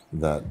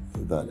that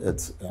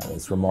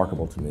it's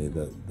remarkable to me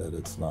that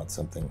it's not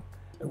something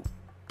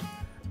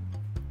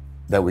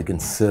that we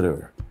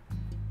consider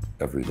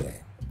every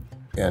day.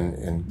 And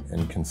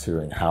in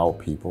considering how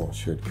people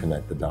should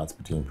connect the dots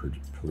between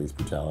police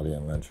brutality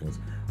and lynchings,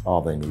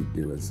 all they need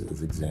to do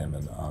is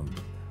examine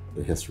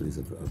the histories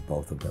of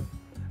both of them.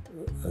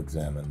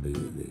 Examine the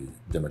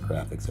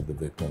demographics of the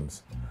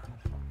victims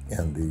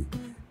and the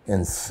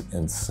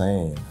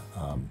insane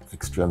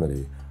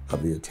extremity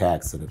of the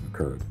attacks that have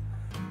occurred.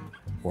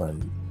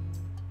 When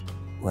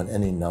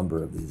any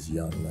number of these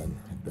young men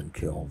have been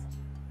killed,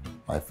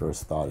 my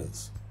first thought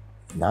is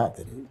not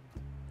that it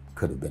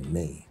could have been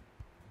me.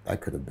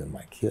 That could have been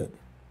my kid.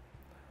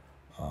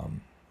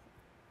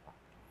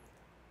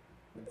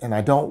 And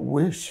I don't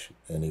wish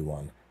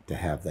anyone to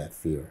have that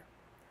fear,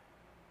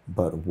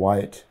 but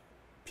white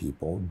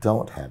people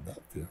don't have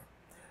that fear.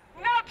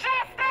 No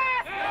justice!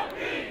 No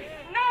peace!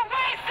 No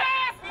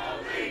racist!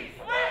 No peace!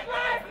 Black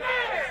lives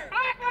matter!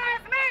 Black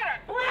lives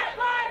matter! Black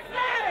lives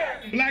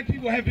matter! Black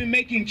people have been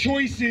making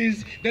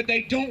choices that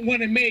they don't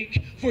want to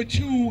make for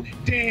too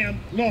damn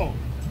long.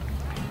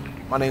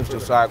 My name's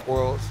Josiah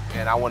Quarles,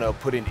 and I want to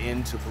put an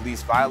end to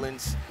police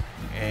violence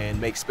and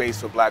make space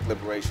for Black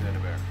liberation in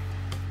America.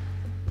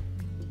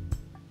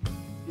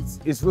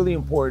 It's really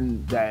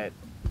important that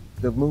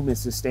the movement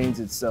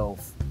sustains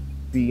itself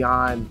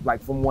beyond,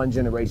 like, from one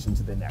generation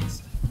to the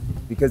next.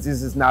 Because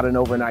this is not an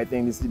overnight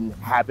thing. This didn't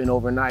happen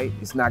overnight.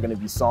 It's not going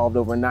to be solved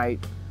overnight.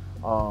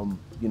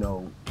 You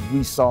know,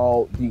 we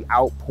saw the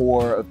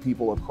outpour of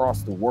people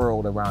across the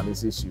world around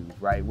this issue,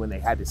 right? When they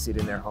had to sit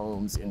in their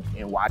homes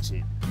and watch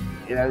it.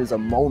 And that is a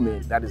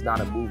moment, that is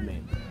not a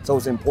movement. So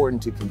it's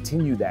important to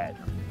continue that.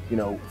 You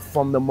know,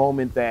 from the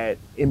moment that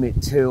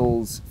Emmett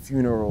Till's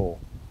funeral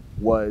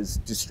was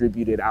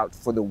distributed out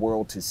for the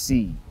world to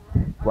see,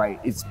 right?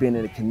 It's been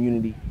in a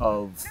community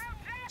of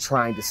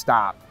trying to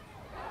stop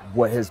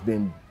what has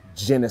been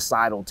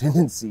genocidal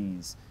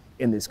tendencies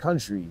in this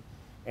country.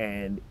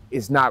 And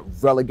it's not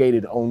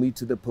relegated only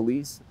to the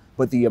police,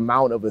 but the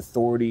amount of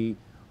authority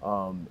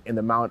and the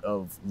amount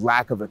of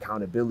lack of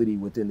accountability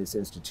within this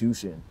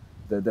institution,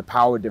 the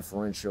power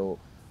differential,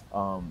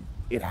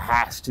 it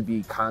has to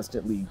be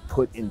constantly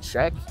put in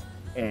check,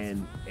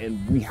 and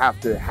we have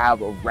to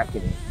have a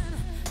reckoning.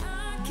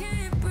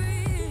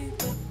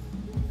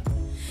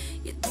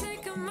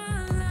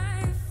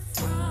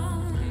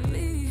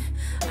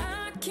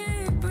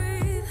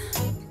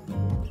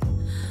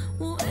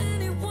 Will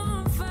anyone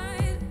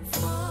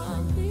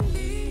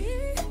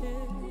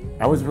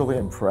I was really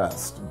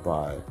impressed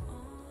by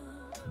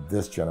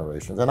this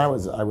generation, and I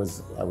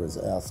was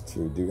asked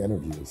to do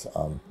interviews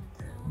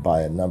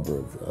by a number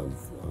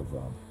of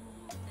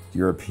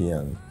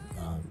European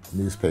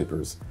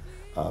newspapers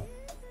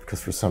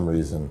because for some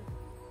reason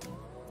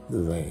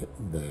they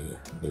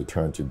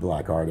turned to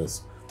black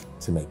artists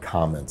to make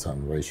comments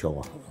on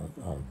racial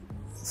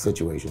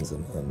situations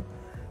in the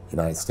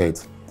United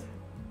States,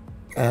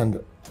 and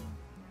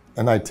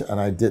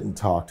I didn't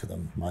talk to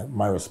them.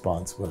 My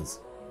response was,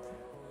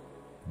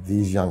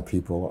 these young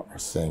people are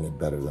saying it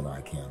better than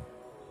I can.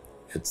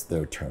 It's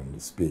their turn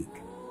to speak.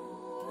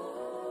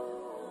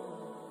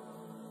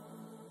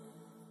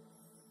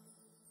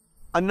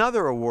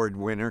 Another award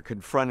winner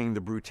confronting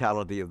the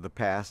brutality of the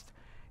past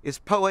is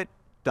poet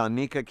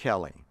Donika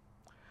Kelly.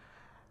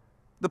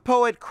 The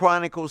poet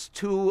chronicles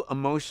two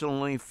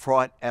emotionally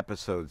fraught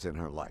episodes in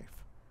her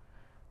life: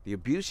 the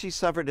abuse she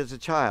suffered as a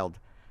child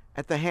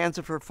at the hands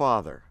of her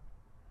father,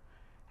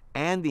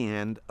 and the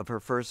end of her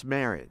first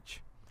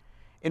marriage.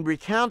 In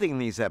recounting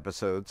these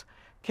episodes,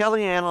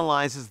 Kelly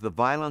analyzes the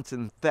violence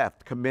and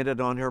theft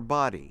committed on her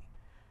body,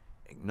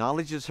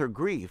 acknowledges her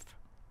grief,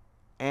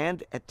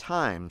 and at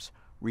times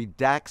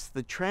redacts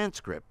the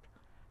transcript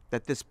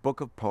that this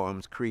book of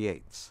poems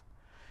creates.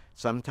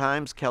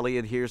 Sometimes Kelly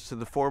adheres to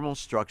the formal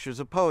structures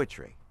of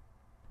poetry.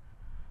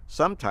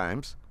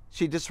 Sometimes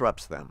she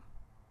disrupts them.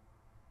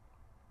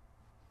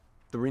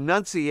 The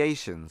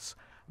Renunciations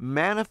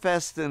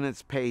manifest in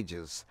its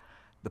pages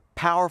the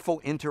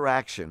powerful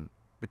interaction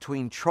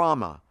between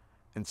trauma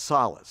and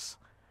solace,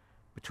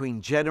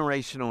 between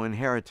generational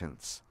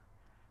inheritance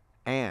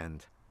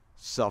and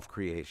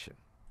self-creation.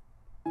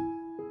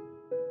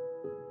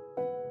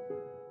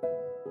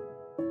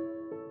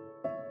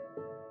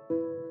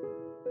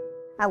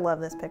 I love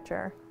this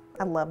picture.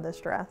 I love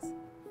this dress.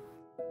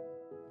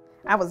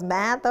 I was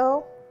mad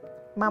though.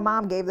 My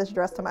mom gave this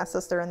dress to my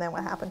sister, and then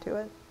what happened to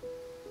it?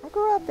 I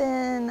grew up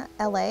in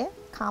LA,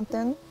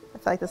 Compton. I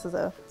feel like this is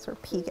a sort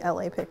of peak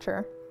LA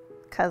picture.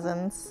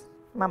 Cousins,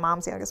 my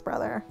mom's youngest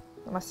brother,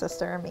 my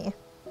sister, and me.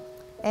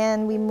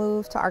 And we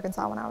moved to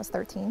Arkansas when I was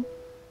 13.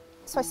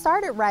 So I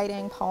started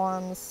writing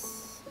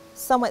poems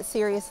somewhat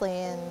seriously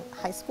in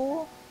high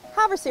school.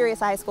 However serious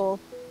a high school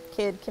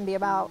kid can be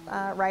about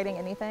writing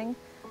anything.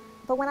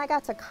 But when I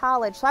got to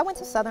college, so I went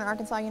to Southern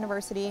Arkansas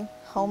University,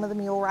 home of the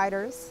Mule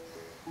Riders.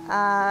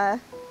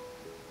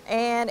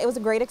 And it was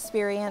a great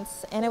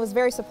experience, and it was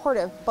very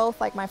supportive.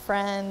 Both like my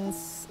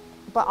friends,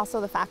 but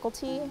also the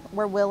faculty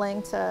were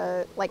willing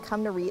to like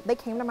come to read. They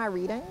came to my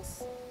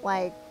readings,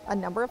 like a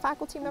number of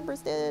faculty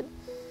members did.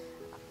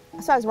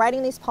 So I was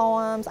writing these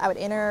poems. I would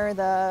enter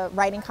the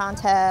writing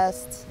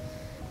contest.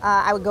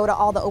 I would go to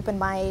all the open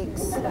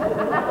mics.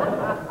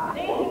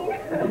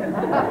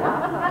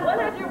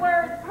 100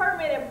 words per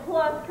minute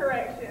plus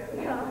correction.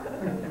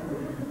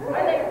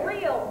 Are they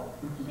real?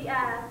 She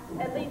asked.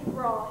 At least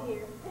we're all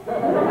here.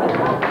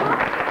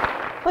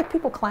 Like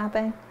people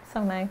clapping,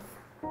 so nice.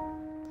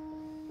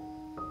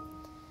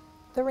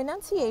 The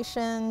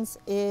Renunciations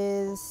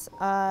is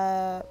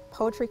a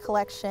poetry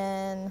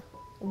collection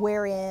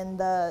wherein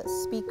the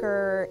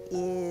speaker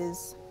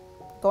is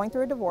going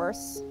through a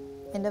divorce,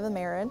 end of a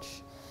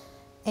marriage,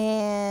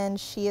 and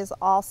she is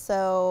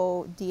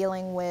also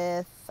dealing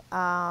with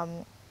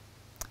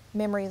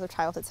memories of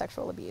childhood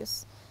sexual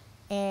abuse.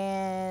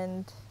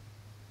 And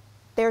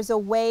there's a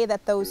way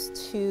that those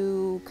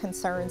two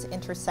concerns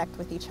intersect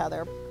with each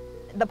other.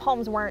 The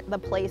poems weren't the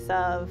place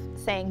of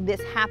saying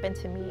this happened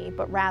to me,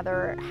 but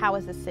rather how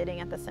is this sitting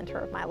at the center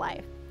of my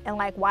life? And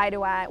like, why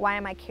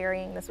am I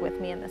carrying this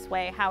with me in this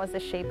way? How is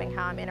this shaping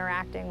how I'm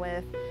interacting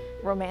with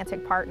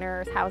romantic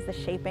partners? How is this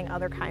shaping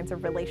other kinds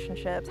of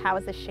relationships? How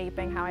is this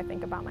shaping how I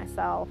think about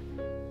myself?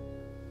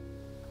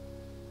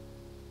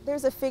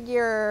 There's a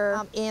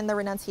figure in the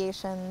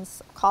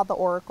Renunciations called the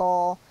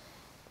Oracle.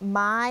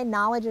 My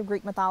knowledge of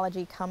Greek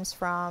mythology comes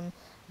from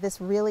this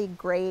really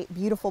great,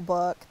 beautiful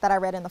book that I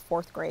read in the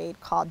 4th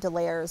grade called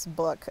Delaire's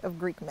Book of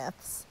Greek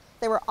Myths.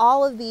 There were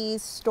all of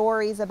these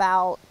stories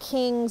about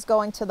kings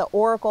going to the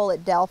oracle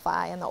at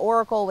Delphi, and the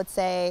oracle would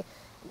say,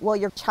 well,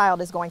 your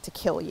child is going to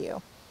kill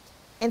you.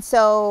 And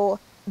so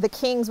the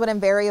kings would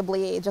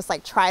invariably just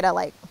like try to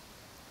like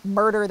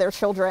murder their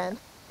children,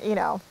 you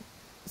know,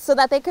 so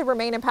that they could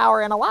remain in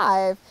power and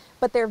alive,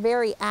 but their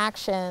very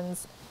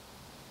actions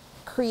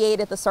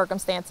created the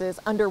circumstances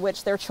under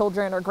which their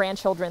children or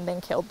grandchildren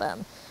then killed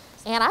them.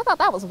 And I thought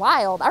that was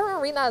wild. I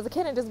remember reading that as a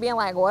kid and just being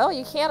like, well,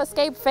 you can't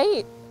escape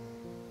fate.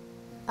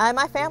 In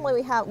my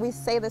family, we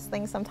say this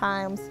thing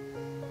sometimes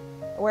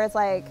where it's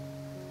like,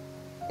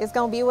 it's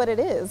gonna be what it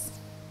is,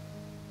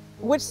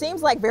 which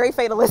seems like very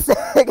fatalistic.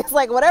 It's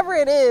like, whatever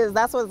it is,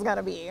 that's what it's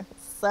gonna be.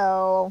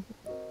 So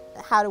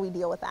how do we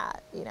deal with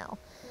that, you know?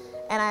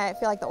 And I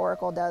feel like the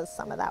Oracle does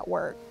some of that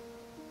work.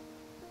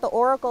 The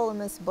Oracle in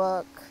this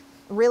book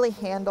really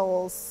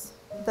handles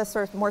the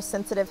sort of more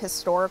sensitive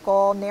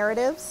historical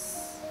narratives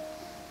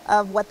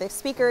of what the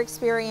speaker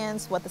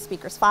experienced, what the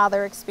speaker's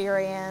father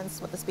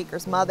experienced, what the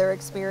speaker's mother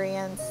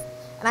experienced.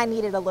 And I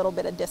needed a little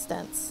bit of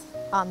distance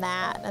on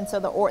that. And so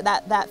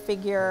that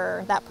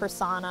figure, that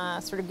persona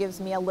sort of gives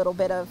me a little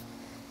bit of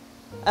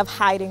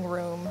hiding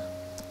room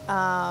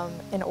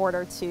in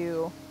order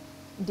to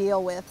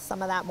deal with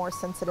some of that more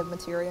sensitive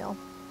material.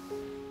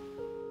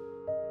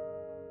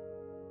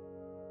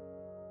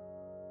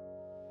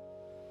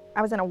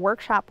 I was in a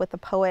workshop with the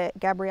poet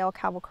Gabrielle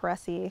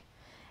Cavalcaresi,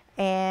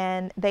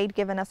 and they'd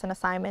given us an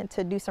assignment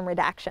to do some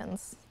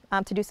redactions,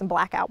 to do some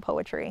blackout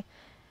poetry.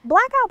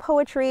 Blackout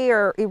poetry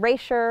or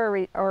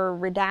erasure or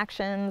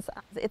redactions,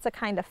 it's a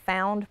kind of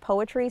found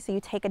poetry. So you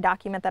take a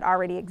document that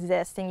already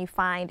exists and you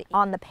find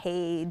on the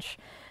page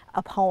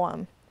a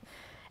poem.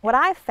 What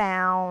I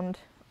found,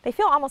 they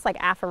feel almost like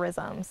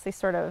aphorisms. They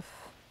sort of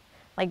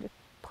like,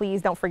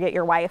 please don't forget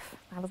your wife.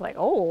 I was like,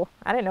 oh,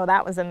 I didn't know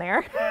that was in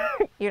there,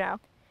 you know.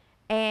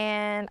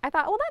 And I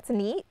thought, well, that's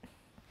neat.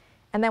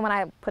 And then when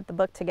I put the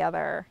book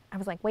together, I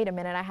was like, wait a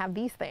minute, I have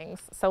these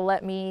things. So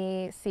let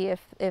me see if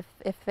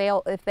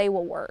they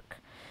will work.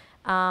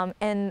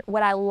 And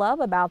what I love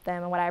about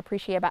them and what I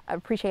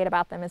appreciate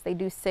about them is they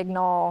do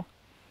signal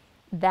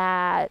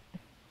that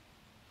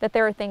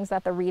there are things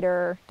that the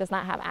reader does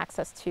not have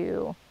access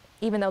to,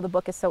 even though the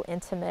book is so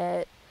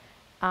intimate,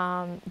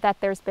 that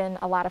there's been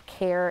a lot of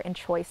care and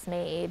choice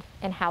made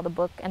in how the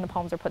book and the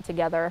poems are put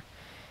together.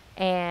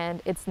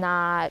 And it's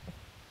not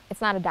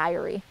a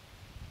diary.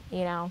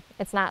 You know,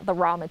 it's not the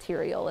raw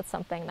material. It's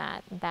something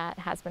that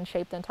has been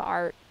shaped into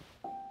art.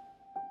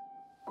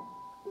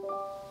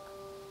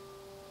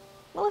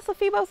 Melissa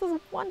Phoebos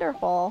is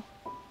wonderful.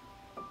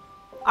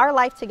 Our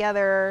life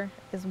together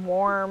is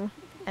warm,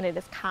 and it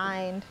is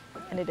kind,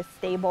 and it is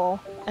stable,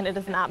 and it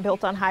is not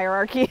built on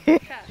hierarchy.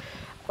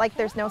 Like,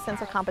 there's no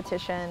sense of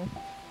competition,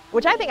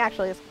 which I think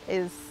actually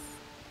is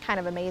kind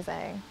of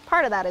amazing.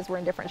 Part of that is we're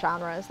in different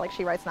genres. Like,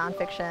 she writes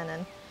nonfiction,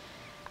 and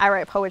I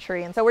write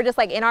poetry, and so we're just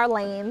like in our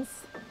lanes.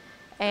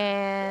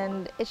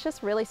 And it's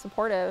just really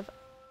supportive.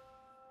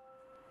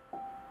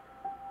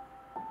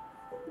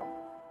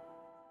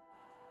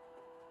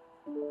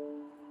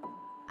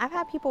 I've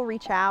had people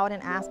reach out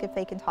and ask if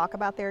they can talk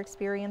about their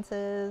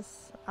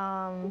experiences.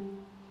 And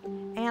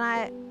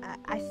I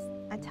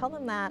tell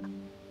them that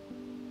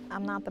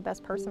I'm not the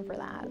best person for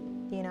that,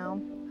 you know?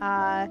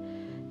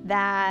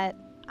 That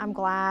I'm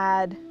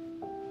glad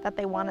that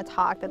they want to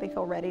talk, that they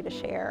feel ready to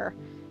share.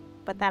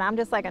 But that I'm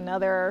just like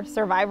another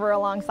survivor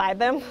alongside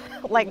them.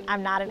 Like,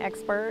 I'm not an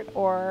expert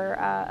or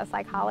a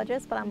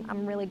psychologist, but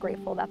I'm really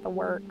grateful that the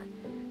work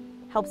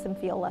helps them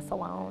feel less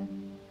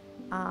alone.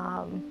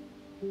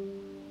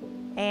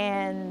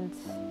 And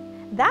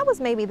that was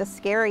maybe the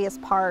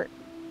scariest part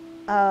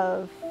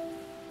of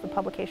the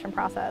publication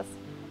process.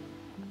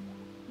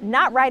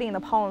 Not writing the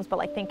poems, but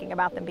like thinking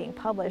about them being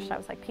published. I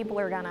was like, people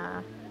are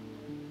gonna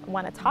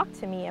want to talk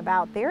to me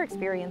about their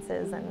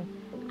experiences,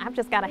 and I've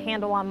just got a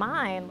handle on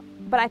mine.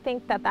 But I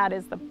think that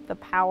is the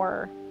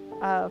power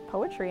of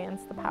poetry, and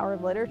it's the power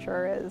of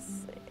literature,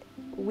 is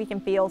we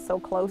can feel so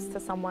close to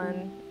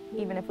someone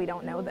even if we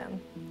don't know them,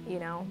 you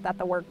know, that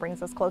the work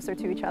brings us closer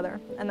to each other,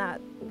 and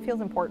that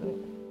feels important.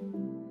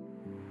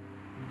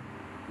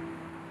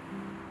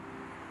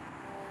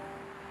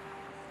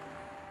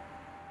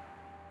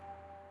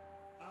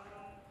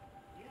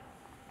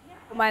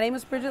 My name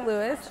is Bridget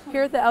Lewis.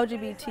 Here at the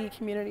LGBT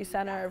Community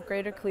Center of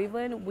Greater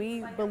Cleveland,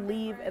 we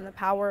believe in the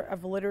power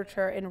of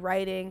literature and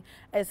writing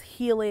as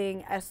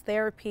healing, as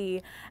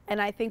therapy, and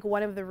I think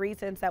one of the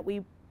reasons that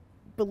we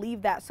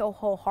believe that so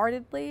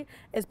wholeheartedly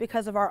is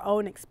because of our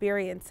own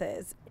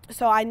experiences.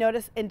 So I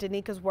noticed in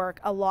Donika's work,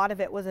 a lot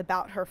of it was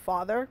about her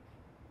father,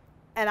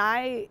 and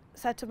I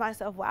said to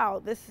myself,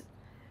 wow,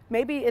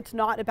 maybe it's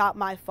not about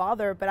my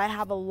father, but I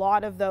have a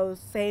lot of those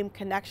same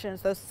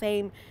connections, those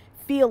same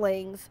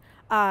feelings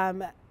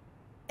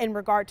in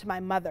regard to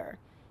my mother.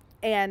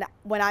 And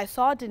when I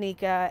saw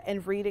Donika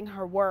and reading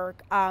her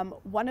work,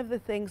 one of the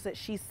things that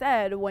she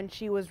said when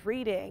she was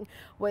reading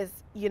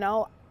was, you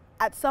know,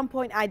 at some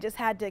point I just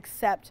had to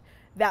accept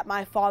that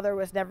my father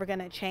was never going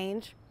to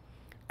change.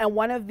 And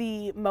one of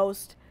the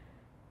most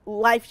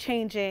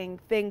life-changing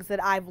things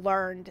that I've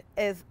learned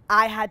is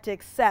I had to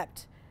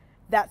accept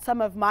that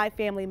some of my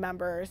family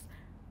members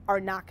are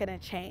not going to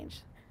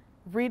change.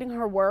 Reading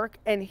her work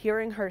and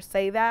hearing her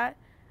say that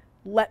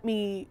let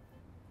me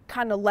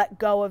kind of let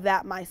go of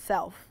that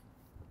myself.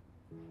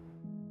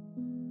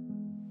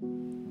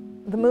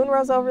 The moon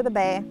rose over the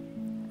bay.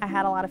 I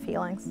had a lot of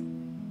feelings.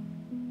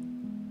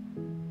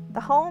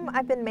 The home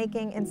I've been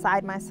making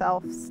inside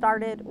myself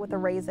started with a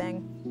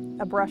raising,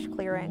 a brush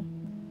clearing,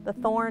 the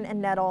thorn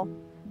and nettle,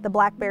 the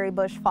blackberry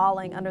bush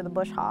falling under the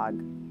bush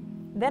hog.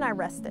 Then I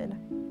rested.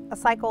 A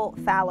cycle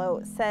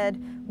fallow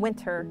said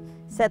winter,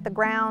 said the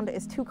ground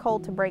is too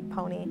cold to break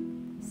pony,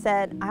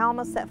 said I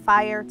almost set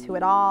fire to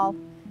it all,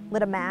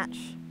 lit a match,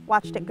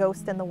 watched it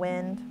ghost in the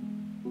wind.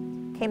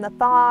 Came the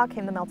thaw,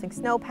 came the melting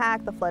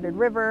snowpack, the flooded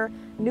river,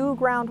 new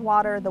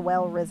groundwater, the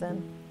well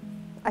risen.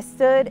 I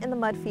stood in the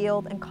mud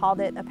field and called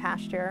it a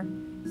pasture,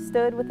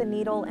 stood with a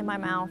needle in my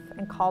mouth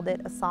and called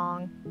it a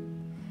song.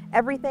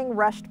 Everything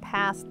rushed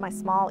past my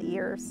small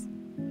ears,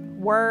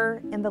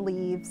 whir in the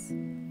leaves,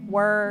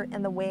 whir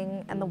in the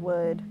wing and the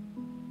wood,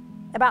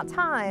 About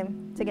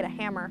time to get a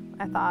hammer,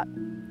 I thought.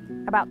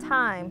 About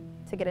time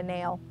to get a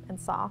nail and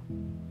saw.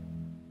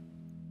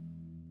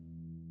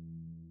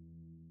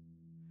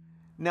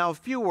 Now, a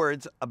few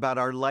words about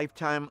our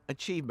Lifetime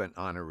Achievement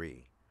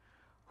honoree,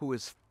 who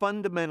has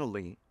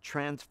fundamentally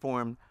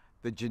transformed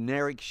the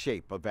generic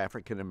shape of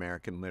African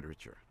American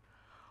literature.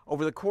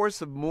 Over the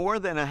course of more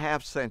than a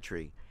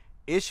half-century,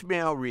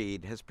 Ishmael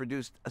Reed has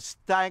produced a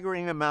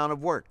staggering amount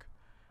of work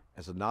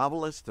as a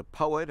novelist, a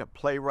poet, a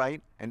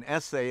playwright, an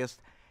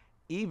essayist,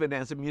 even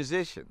as a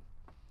musician.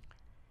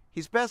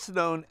 He's best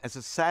known as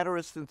a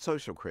satirist and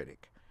social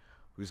critic,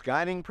 whose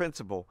guiding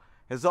principle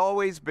has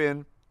always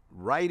been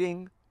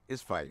writing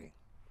is fighting.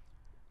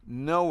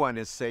 No one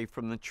is safe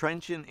from the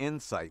trenchant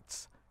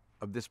insights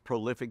of this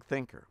prolific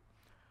thinker.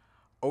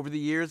 Over the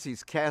years,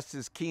 he's cast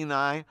his keen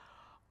eye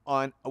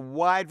on a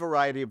wide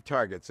variety of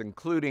targets,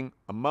 including,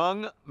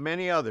 among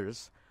many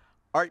others,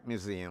 art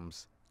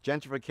museums,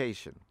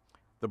 gentrification,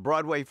 the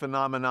Broadway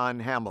phenomenon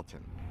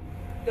Hamilton.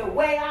 The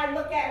way I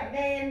look at a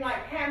man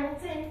like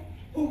Hamilton,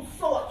 who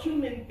saw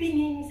human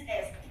beings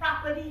as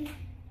property,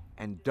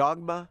 and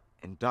dogma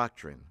and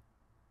doctrine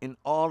in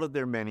all of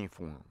their many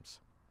forms.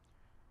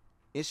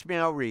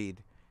 Ishmael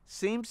Reed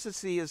seems to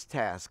see his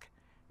task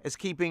as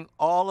keeping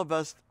all of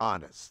us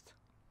honest.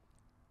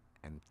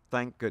 And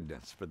thank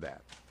goodness for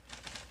that.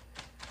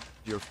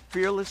 Your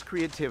fearless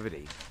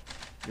creativity,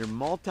 your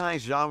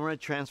multi-genre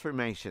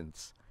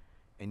transformations,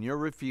 and your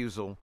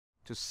refusal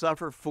to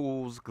suffer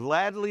fools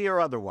gladly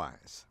or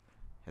otherwise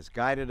has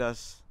guided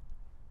us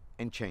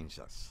and changed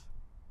us.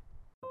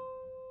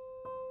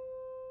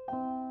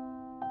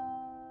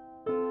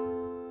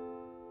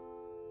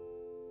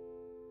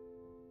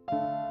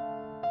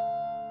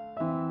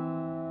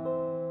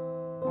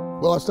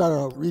 Well, I started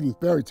out reading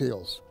fairy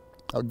tales.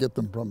 I would get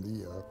them from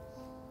the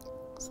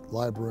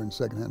library and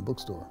secondhand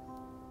bookstore.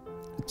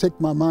 It took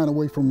my mind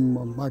away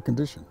from my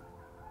condition.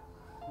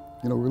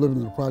 You know, we're living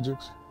in the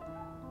projects.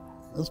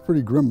 That's a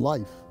pretty grim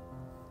life.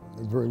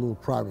 There's very little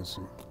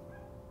privacy.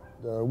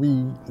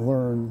 We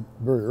learned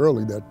very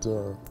early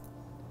that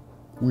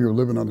we were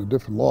living under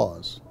different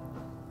laws.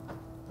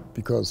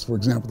 Because, for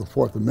example, the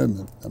Fourth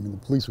Amendment, I mean, the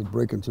police would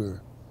break into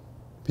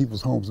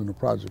people's homes in the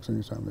projects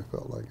anytime they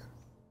felt like it.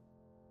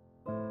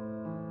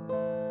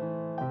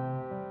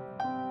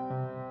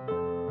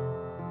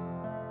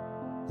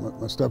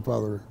 My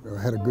stepfather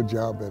had a good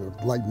job at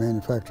a light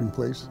manufacturing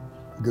place,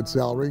 a good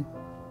salary.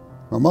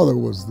 My mother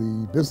was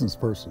the business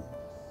person.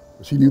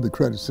 She knew the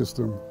credit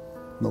system,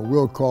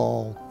 will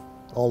call,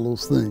 all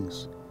those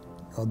things.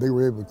 They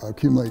were able to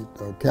accumulate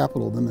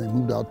capital, then they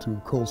moved out to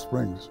Cold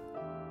Springs,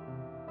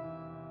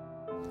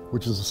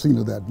 which is the scene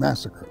of that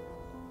massacre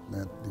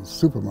at the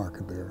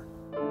supermarket there.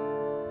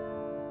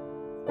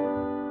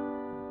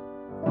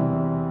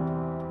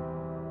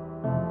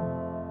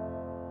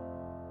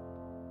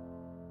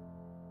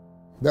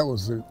 That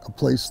was a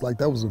place,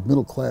 that was a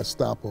middle-class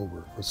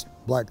stopover for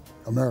Black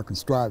American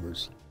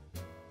strivers.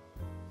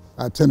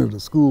 I attended a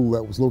school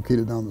that was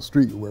located down the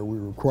street where we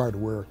were required to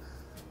wear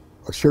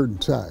a shirt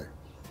and tie.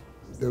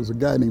 There was a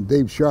guy named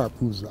Dave Sharp,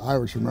 who's an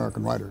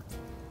Irish-American writer,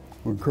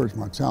 who encouraged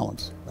my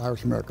talents. An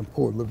Irish-American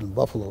poet, lived in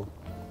Buffalo.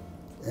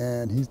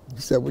 And he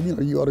said, well,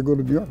 you ought to go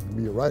to New York and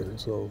be a writer.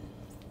 So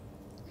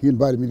he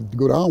invited me to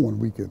go down one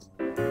weekend.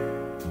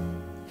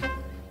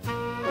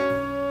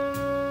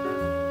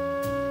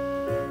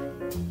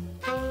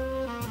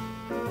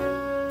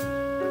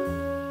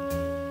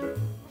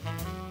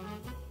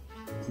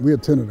 We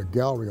attended a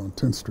gallery on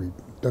 10th Street.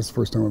 That's the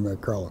first time I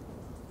met Carla.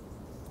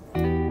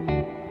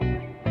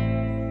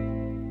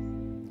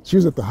 She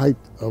was at the height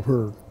of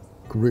her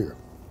career.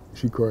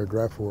 She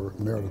choreographed for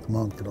Meredith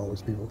Monk and all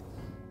those people.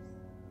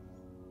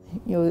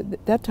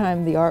 At that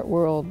time, the art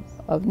world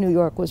of New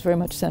York was very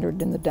much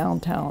centered in the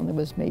downtown. There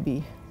was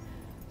maybe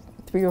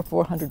 300 or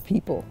 400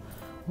 people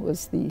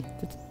was the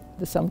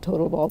sum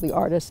total of all the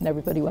artists, and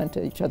everybody went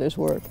to each other's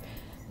work.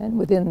 And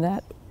within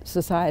that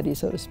society,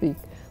 so to speak,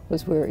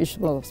 was where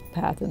Ishmael's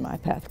path and my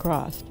path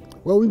crossed.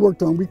 Well,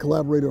 we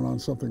collaborated on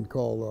something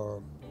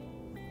called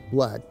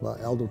Black by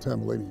Aldo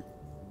Tambolini.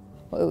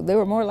 Well, there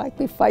were more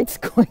likely fights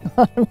going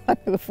on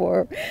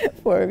for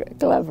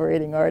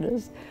collaborating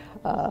artists.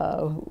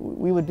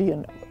 We would be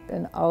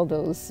in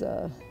Aldo's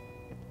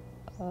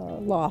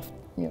loft,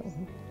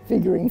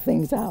 figuring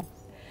things out.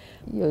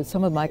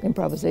 Some of my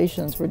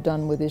improvisations were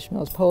done with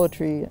Ishmael's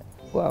poetry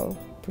while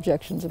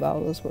projections of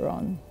Aldo's were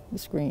on the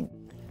screen.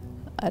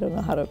 I don't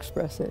know how to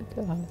express it.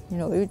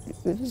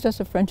 It was just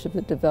a friendship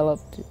that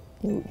developed.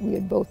 We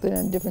had both been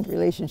in different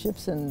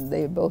relationships, and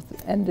they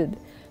both ended.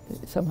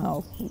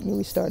 Somehow,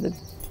 we started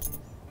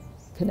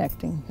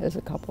connecting as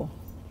a couple.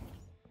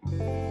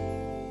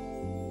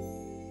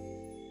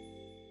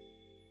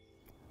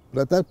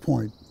 But at that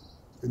point,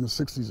 in the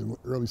 60s and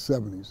early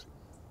 70s,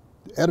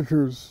 the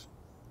editors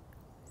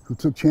who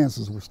took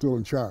chances were still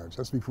in charge.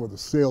 That's before the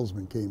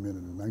salesmen came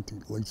in the late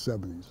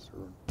 70s.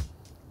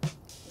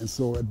 And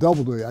so at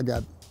Doubleday, I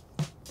got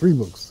 3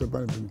 books that might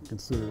have been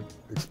considered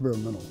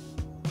experimental.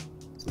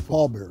 It's The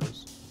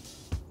Pallbearers,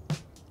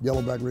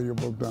 Yellowback Radio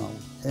Broke Down,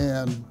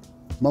 and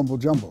Mumbo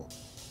Jumbo.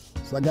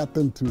 I got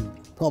them to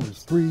publish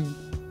 3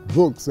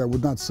 books that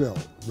would not sell,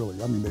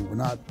 really. I mean, they were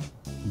not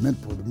meant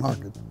for the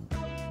market.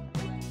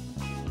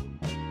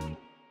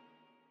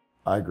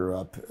 I grew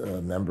up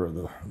a member of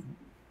the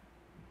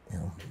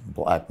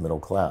black middle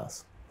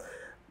class.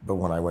 But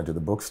when I went to the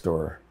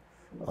bookstore,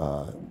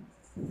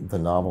 the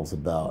novels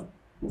about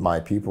my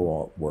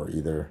people were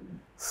either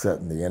set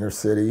in the inner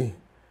city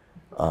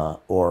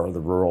or the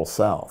rural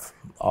South,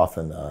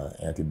 often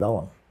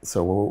antebellum.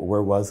 So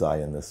where was I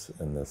in this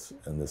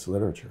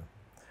literature?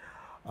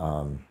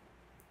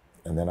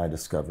 And then I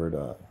discovered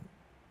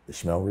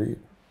Ishmael Reed.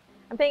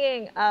 I'm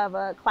thinking of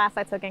a class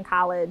I took in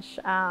college,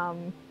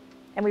 and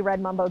we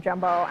read Mumbo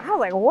Jumbo. I was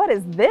like, what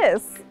is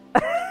this?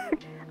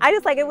 I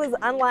just it was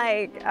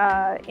unlike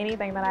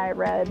anything that I had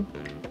read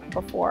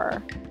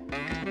before.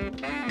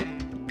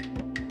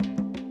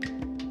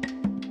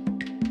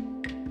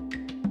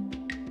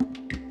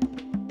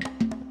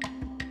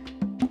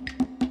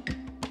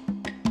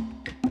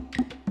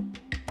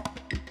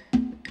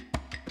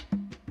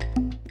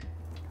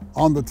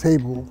 On the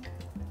table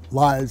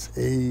lies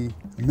a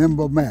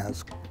nimba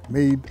mask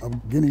made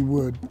of guinea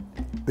wood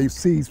they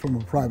seized from a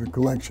private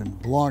collection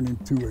belonging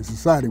to a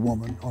society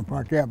woman on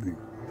Park Avenue.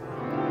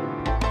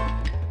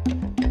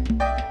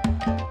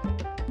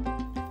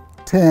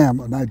 Tam,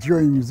 a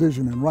Nigerian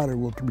musician and writer,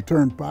 will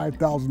return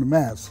 5,000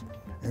 masks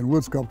and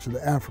wood sculpture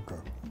to Africa.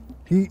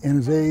 He and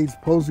his aides,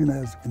 posing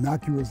as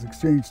innocuous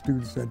exchange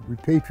students that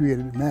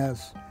repatriated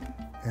masks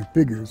and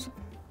figures,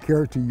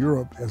 carried to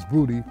Europe as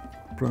booty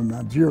from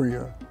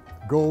Nigeria,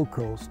 Gold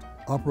Coast,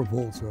 Upper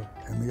Volta,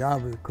 and the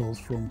Ivory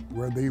Coast, from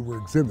where they were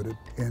exhibited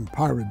in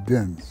pirate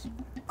dens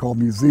called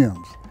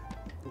museums,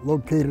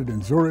 located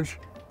in Zurich,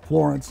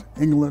 Florence,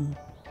 England,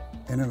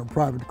 and in a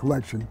private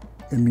collection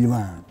in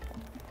Milan.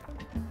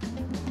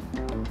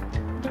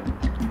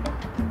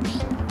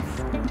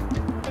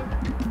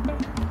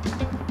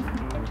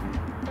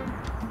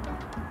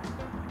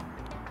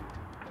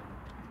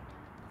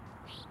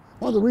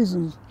 One of the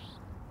reasons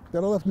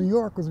that I left New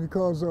York was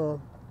because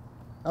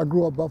I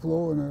grew up in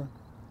Buffalo, and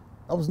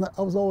I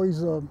was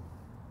always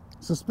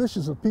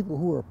suspicious of people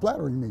who were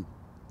flattering me.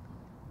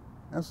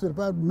 I said, if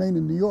I'd remained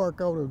in New York,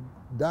 I would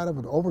have died of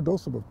an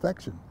overdose of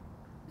affection.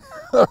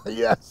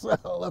 Yes,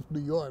 I left New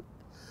York,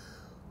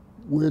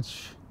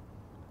 which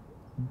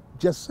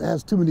just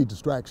has too many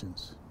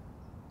distractions.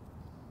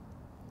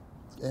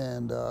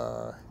 And,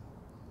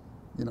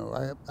 you know,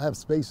 I have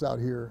space out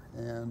here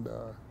and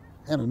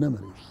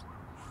anonymity.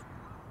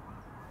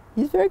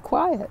 He's very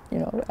quiet, you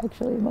know,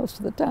 actually most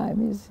of the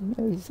time. He's, you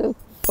know, he's so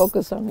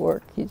focused on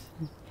work. He's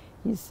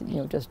you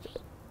know, just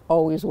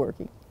always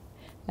working.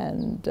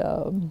 And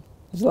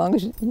as long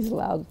as he's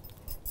allowed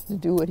to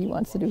do what he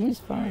wants to do, he's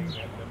fine.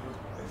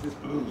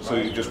 So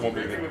you just won't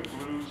be there?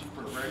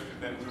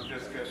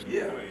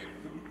 Yeah.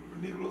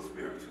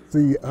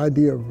 The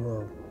idea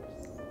of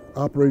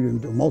operating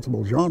into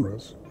multiple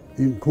genres,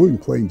 including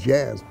playing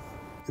jazz,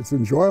 it's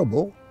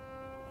enjoyable,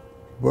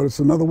 but it's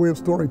another way of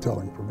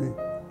storytelling for me.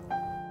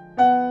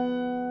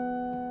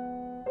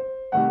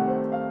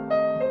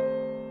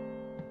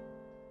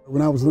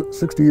 When I was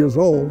 60 years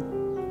old,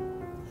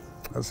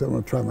 I said, I'm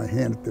going to try my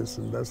hand at this,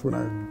 and that's when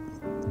I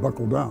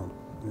buckled down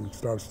and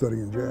started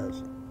studying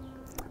jazz.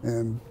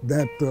 And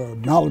that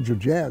knowledge of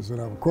jazz that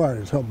I've acquired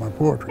has helped my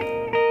poetry.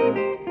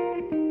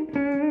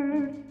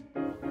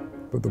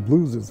 But the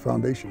blues is the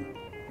foundation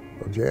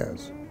of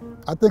jazz.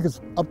 I think it's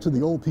up to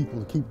the old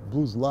people to keep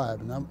blues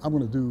alive, and I'm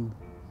going to do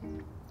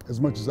as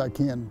much as I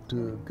can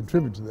to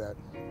contribute to that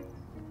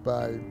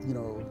by, you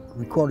know,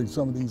 recording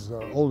some of these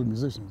older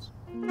musicians.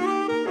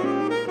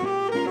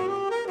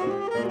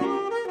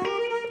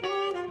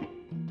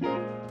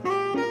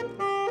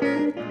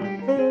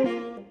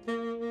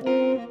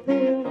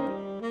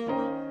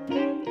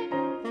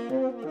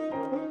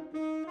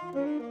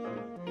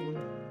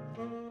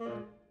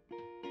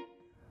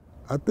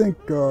 I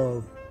think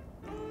the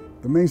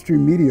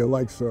mainstream media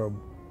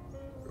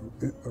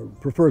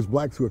prefers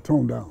blacks who are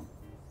toned down.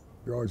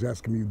 They're always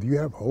asking me, do you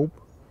have hope?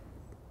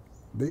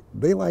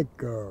 They like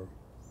a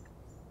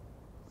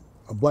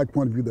black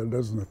point of view that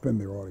doesn't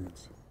offend their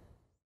audience.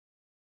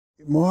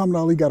 Muhammad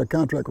Ali got a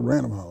contract with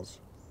Random House.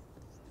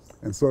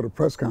 And so at a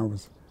press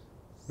conference,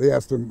 they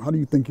asked him, how do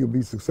you think you'll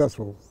be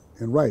successful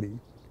in writing?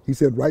 He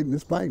said, writing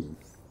is fighting.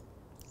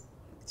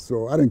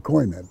 So I didn't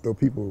coin that, though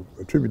people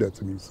attribute that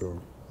to me,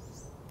 so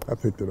I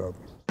picked it up.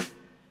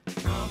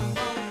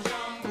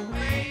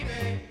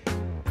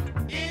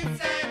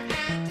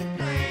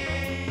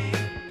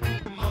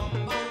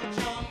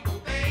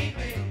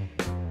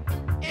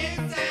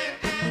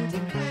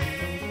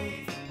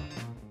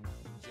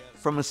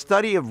 From a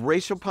study of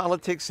racial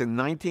politics in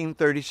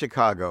 1930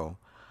 Chicago,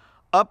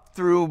 up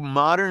through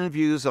modern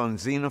views on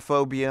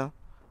xenophobia,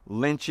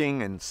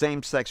 lynching, and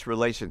same-sex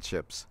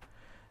relationships,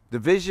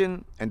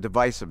 division and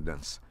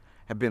divisiveness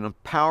have been a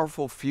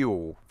powerful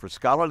fuel for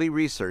scholarly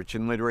research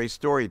and literary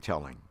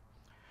storytelling.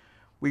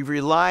 We've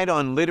relied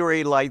on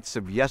literary lights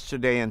of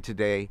yesterday and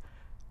today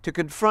to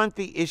confront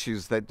the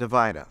issues that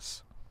divide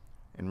us.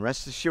 And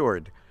rest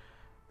assured,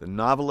 the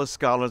novelist,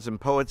 scholars,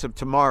 and poets of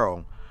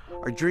tomorrow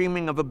are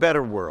dreaming of a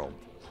better world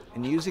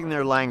and using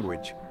their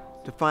language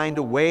to find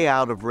a way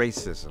out of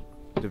racism,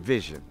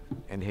 division,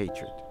 and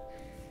hatred.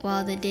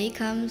 While the day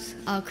comes,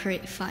 I'll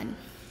create fun.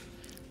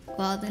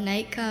 While the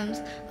night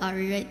comes, I'll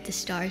rewrite the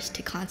stars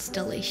to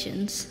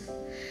constellations.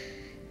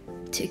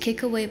 To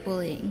kick away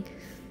bullying,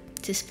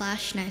 to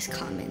splash nice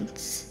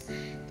comments,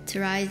 to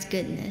rise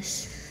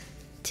goodness,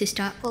 to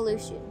stop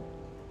pollution,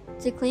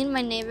 to clean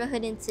my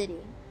neighborhood and city,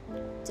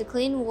 to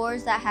clean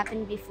wars that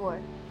happened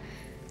before,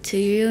 to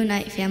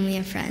reunite family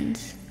and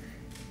friends.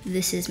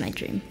 This is my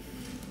dream.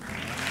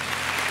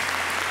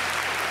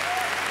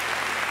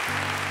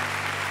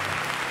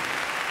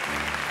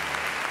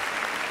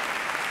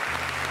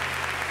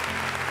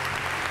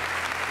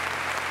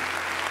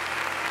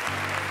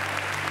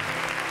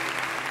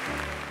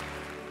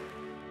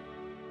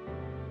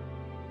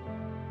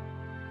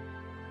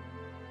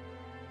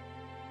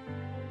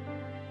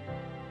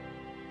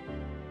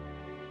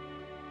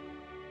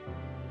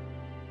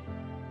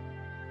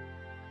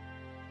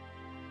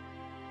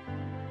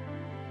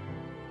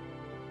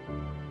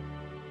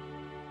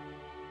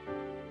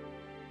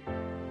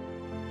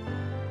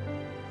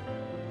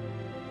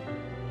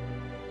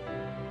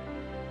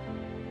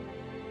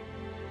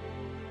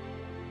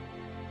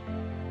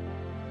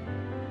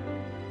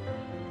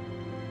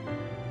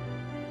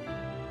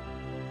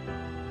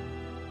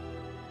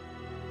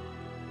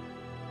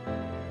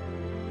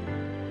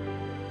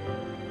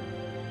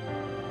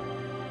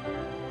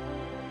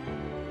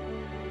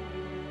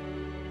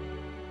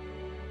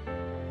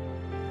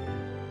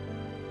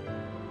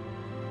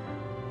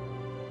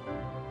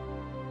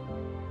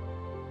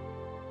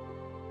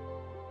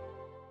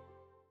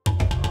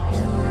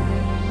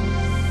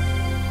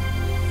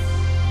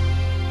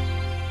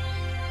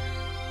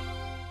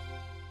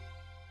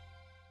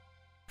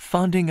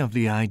 Funding of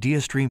the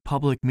Ideastream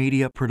Public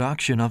Media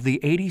production of the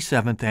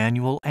 87th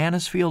Annual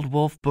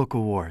Anisfield-Wolf Book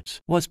Awards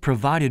was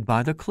provided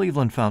by the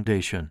Cleveland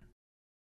Foundation.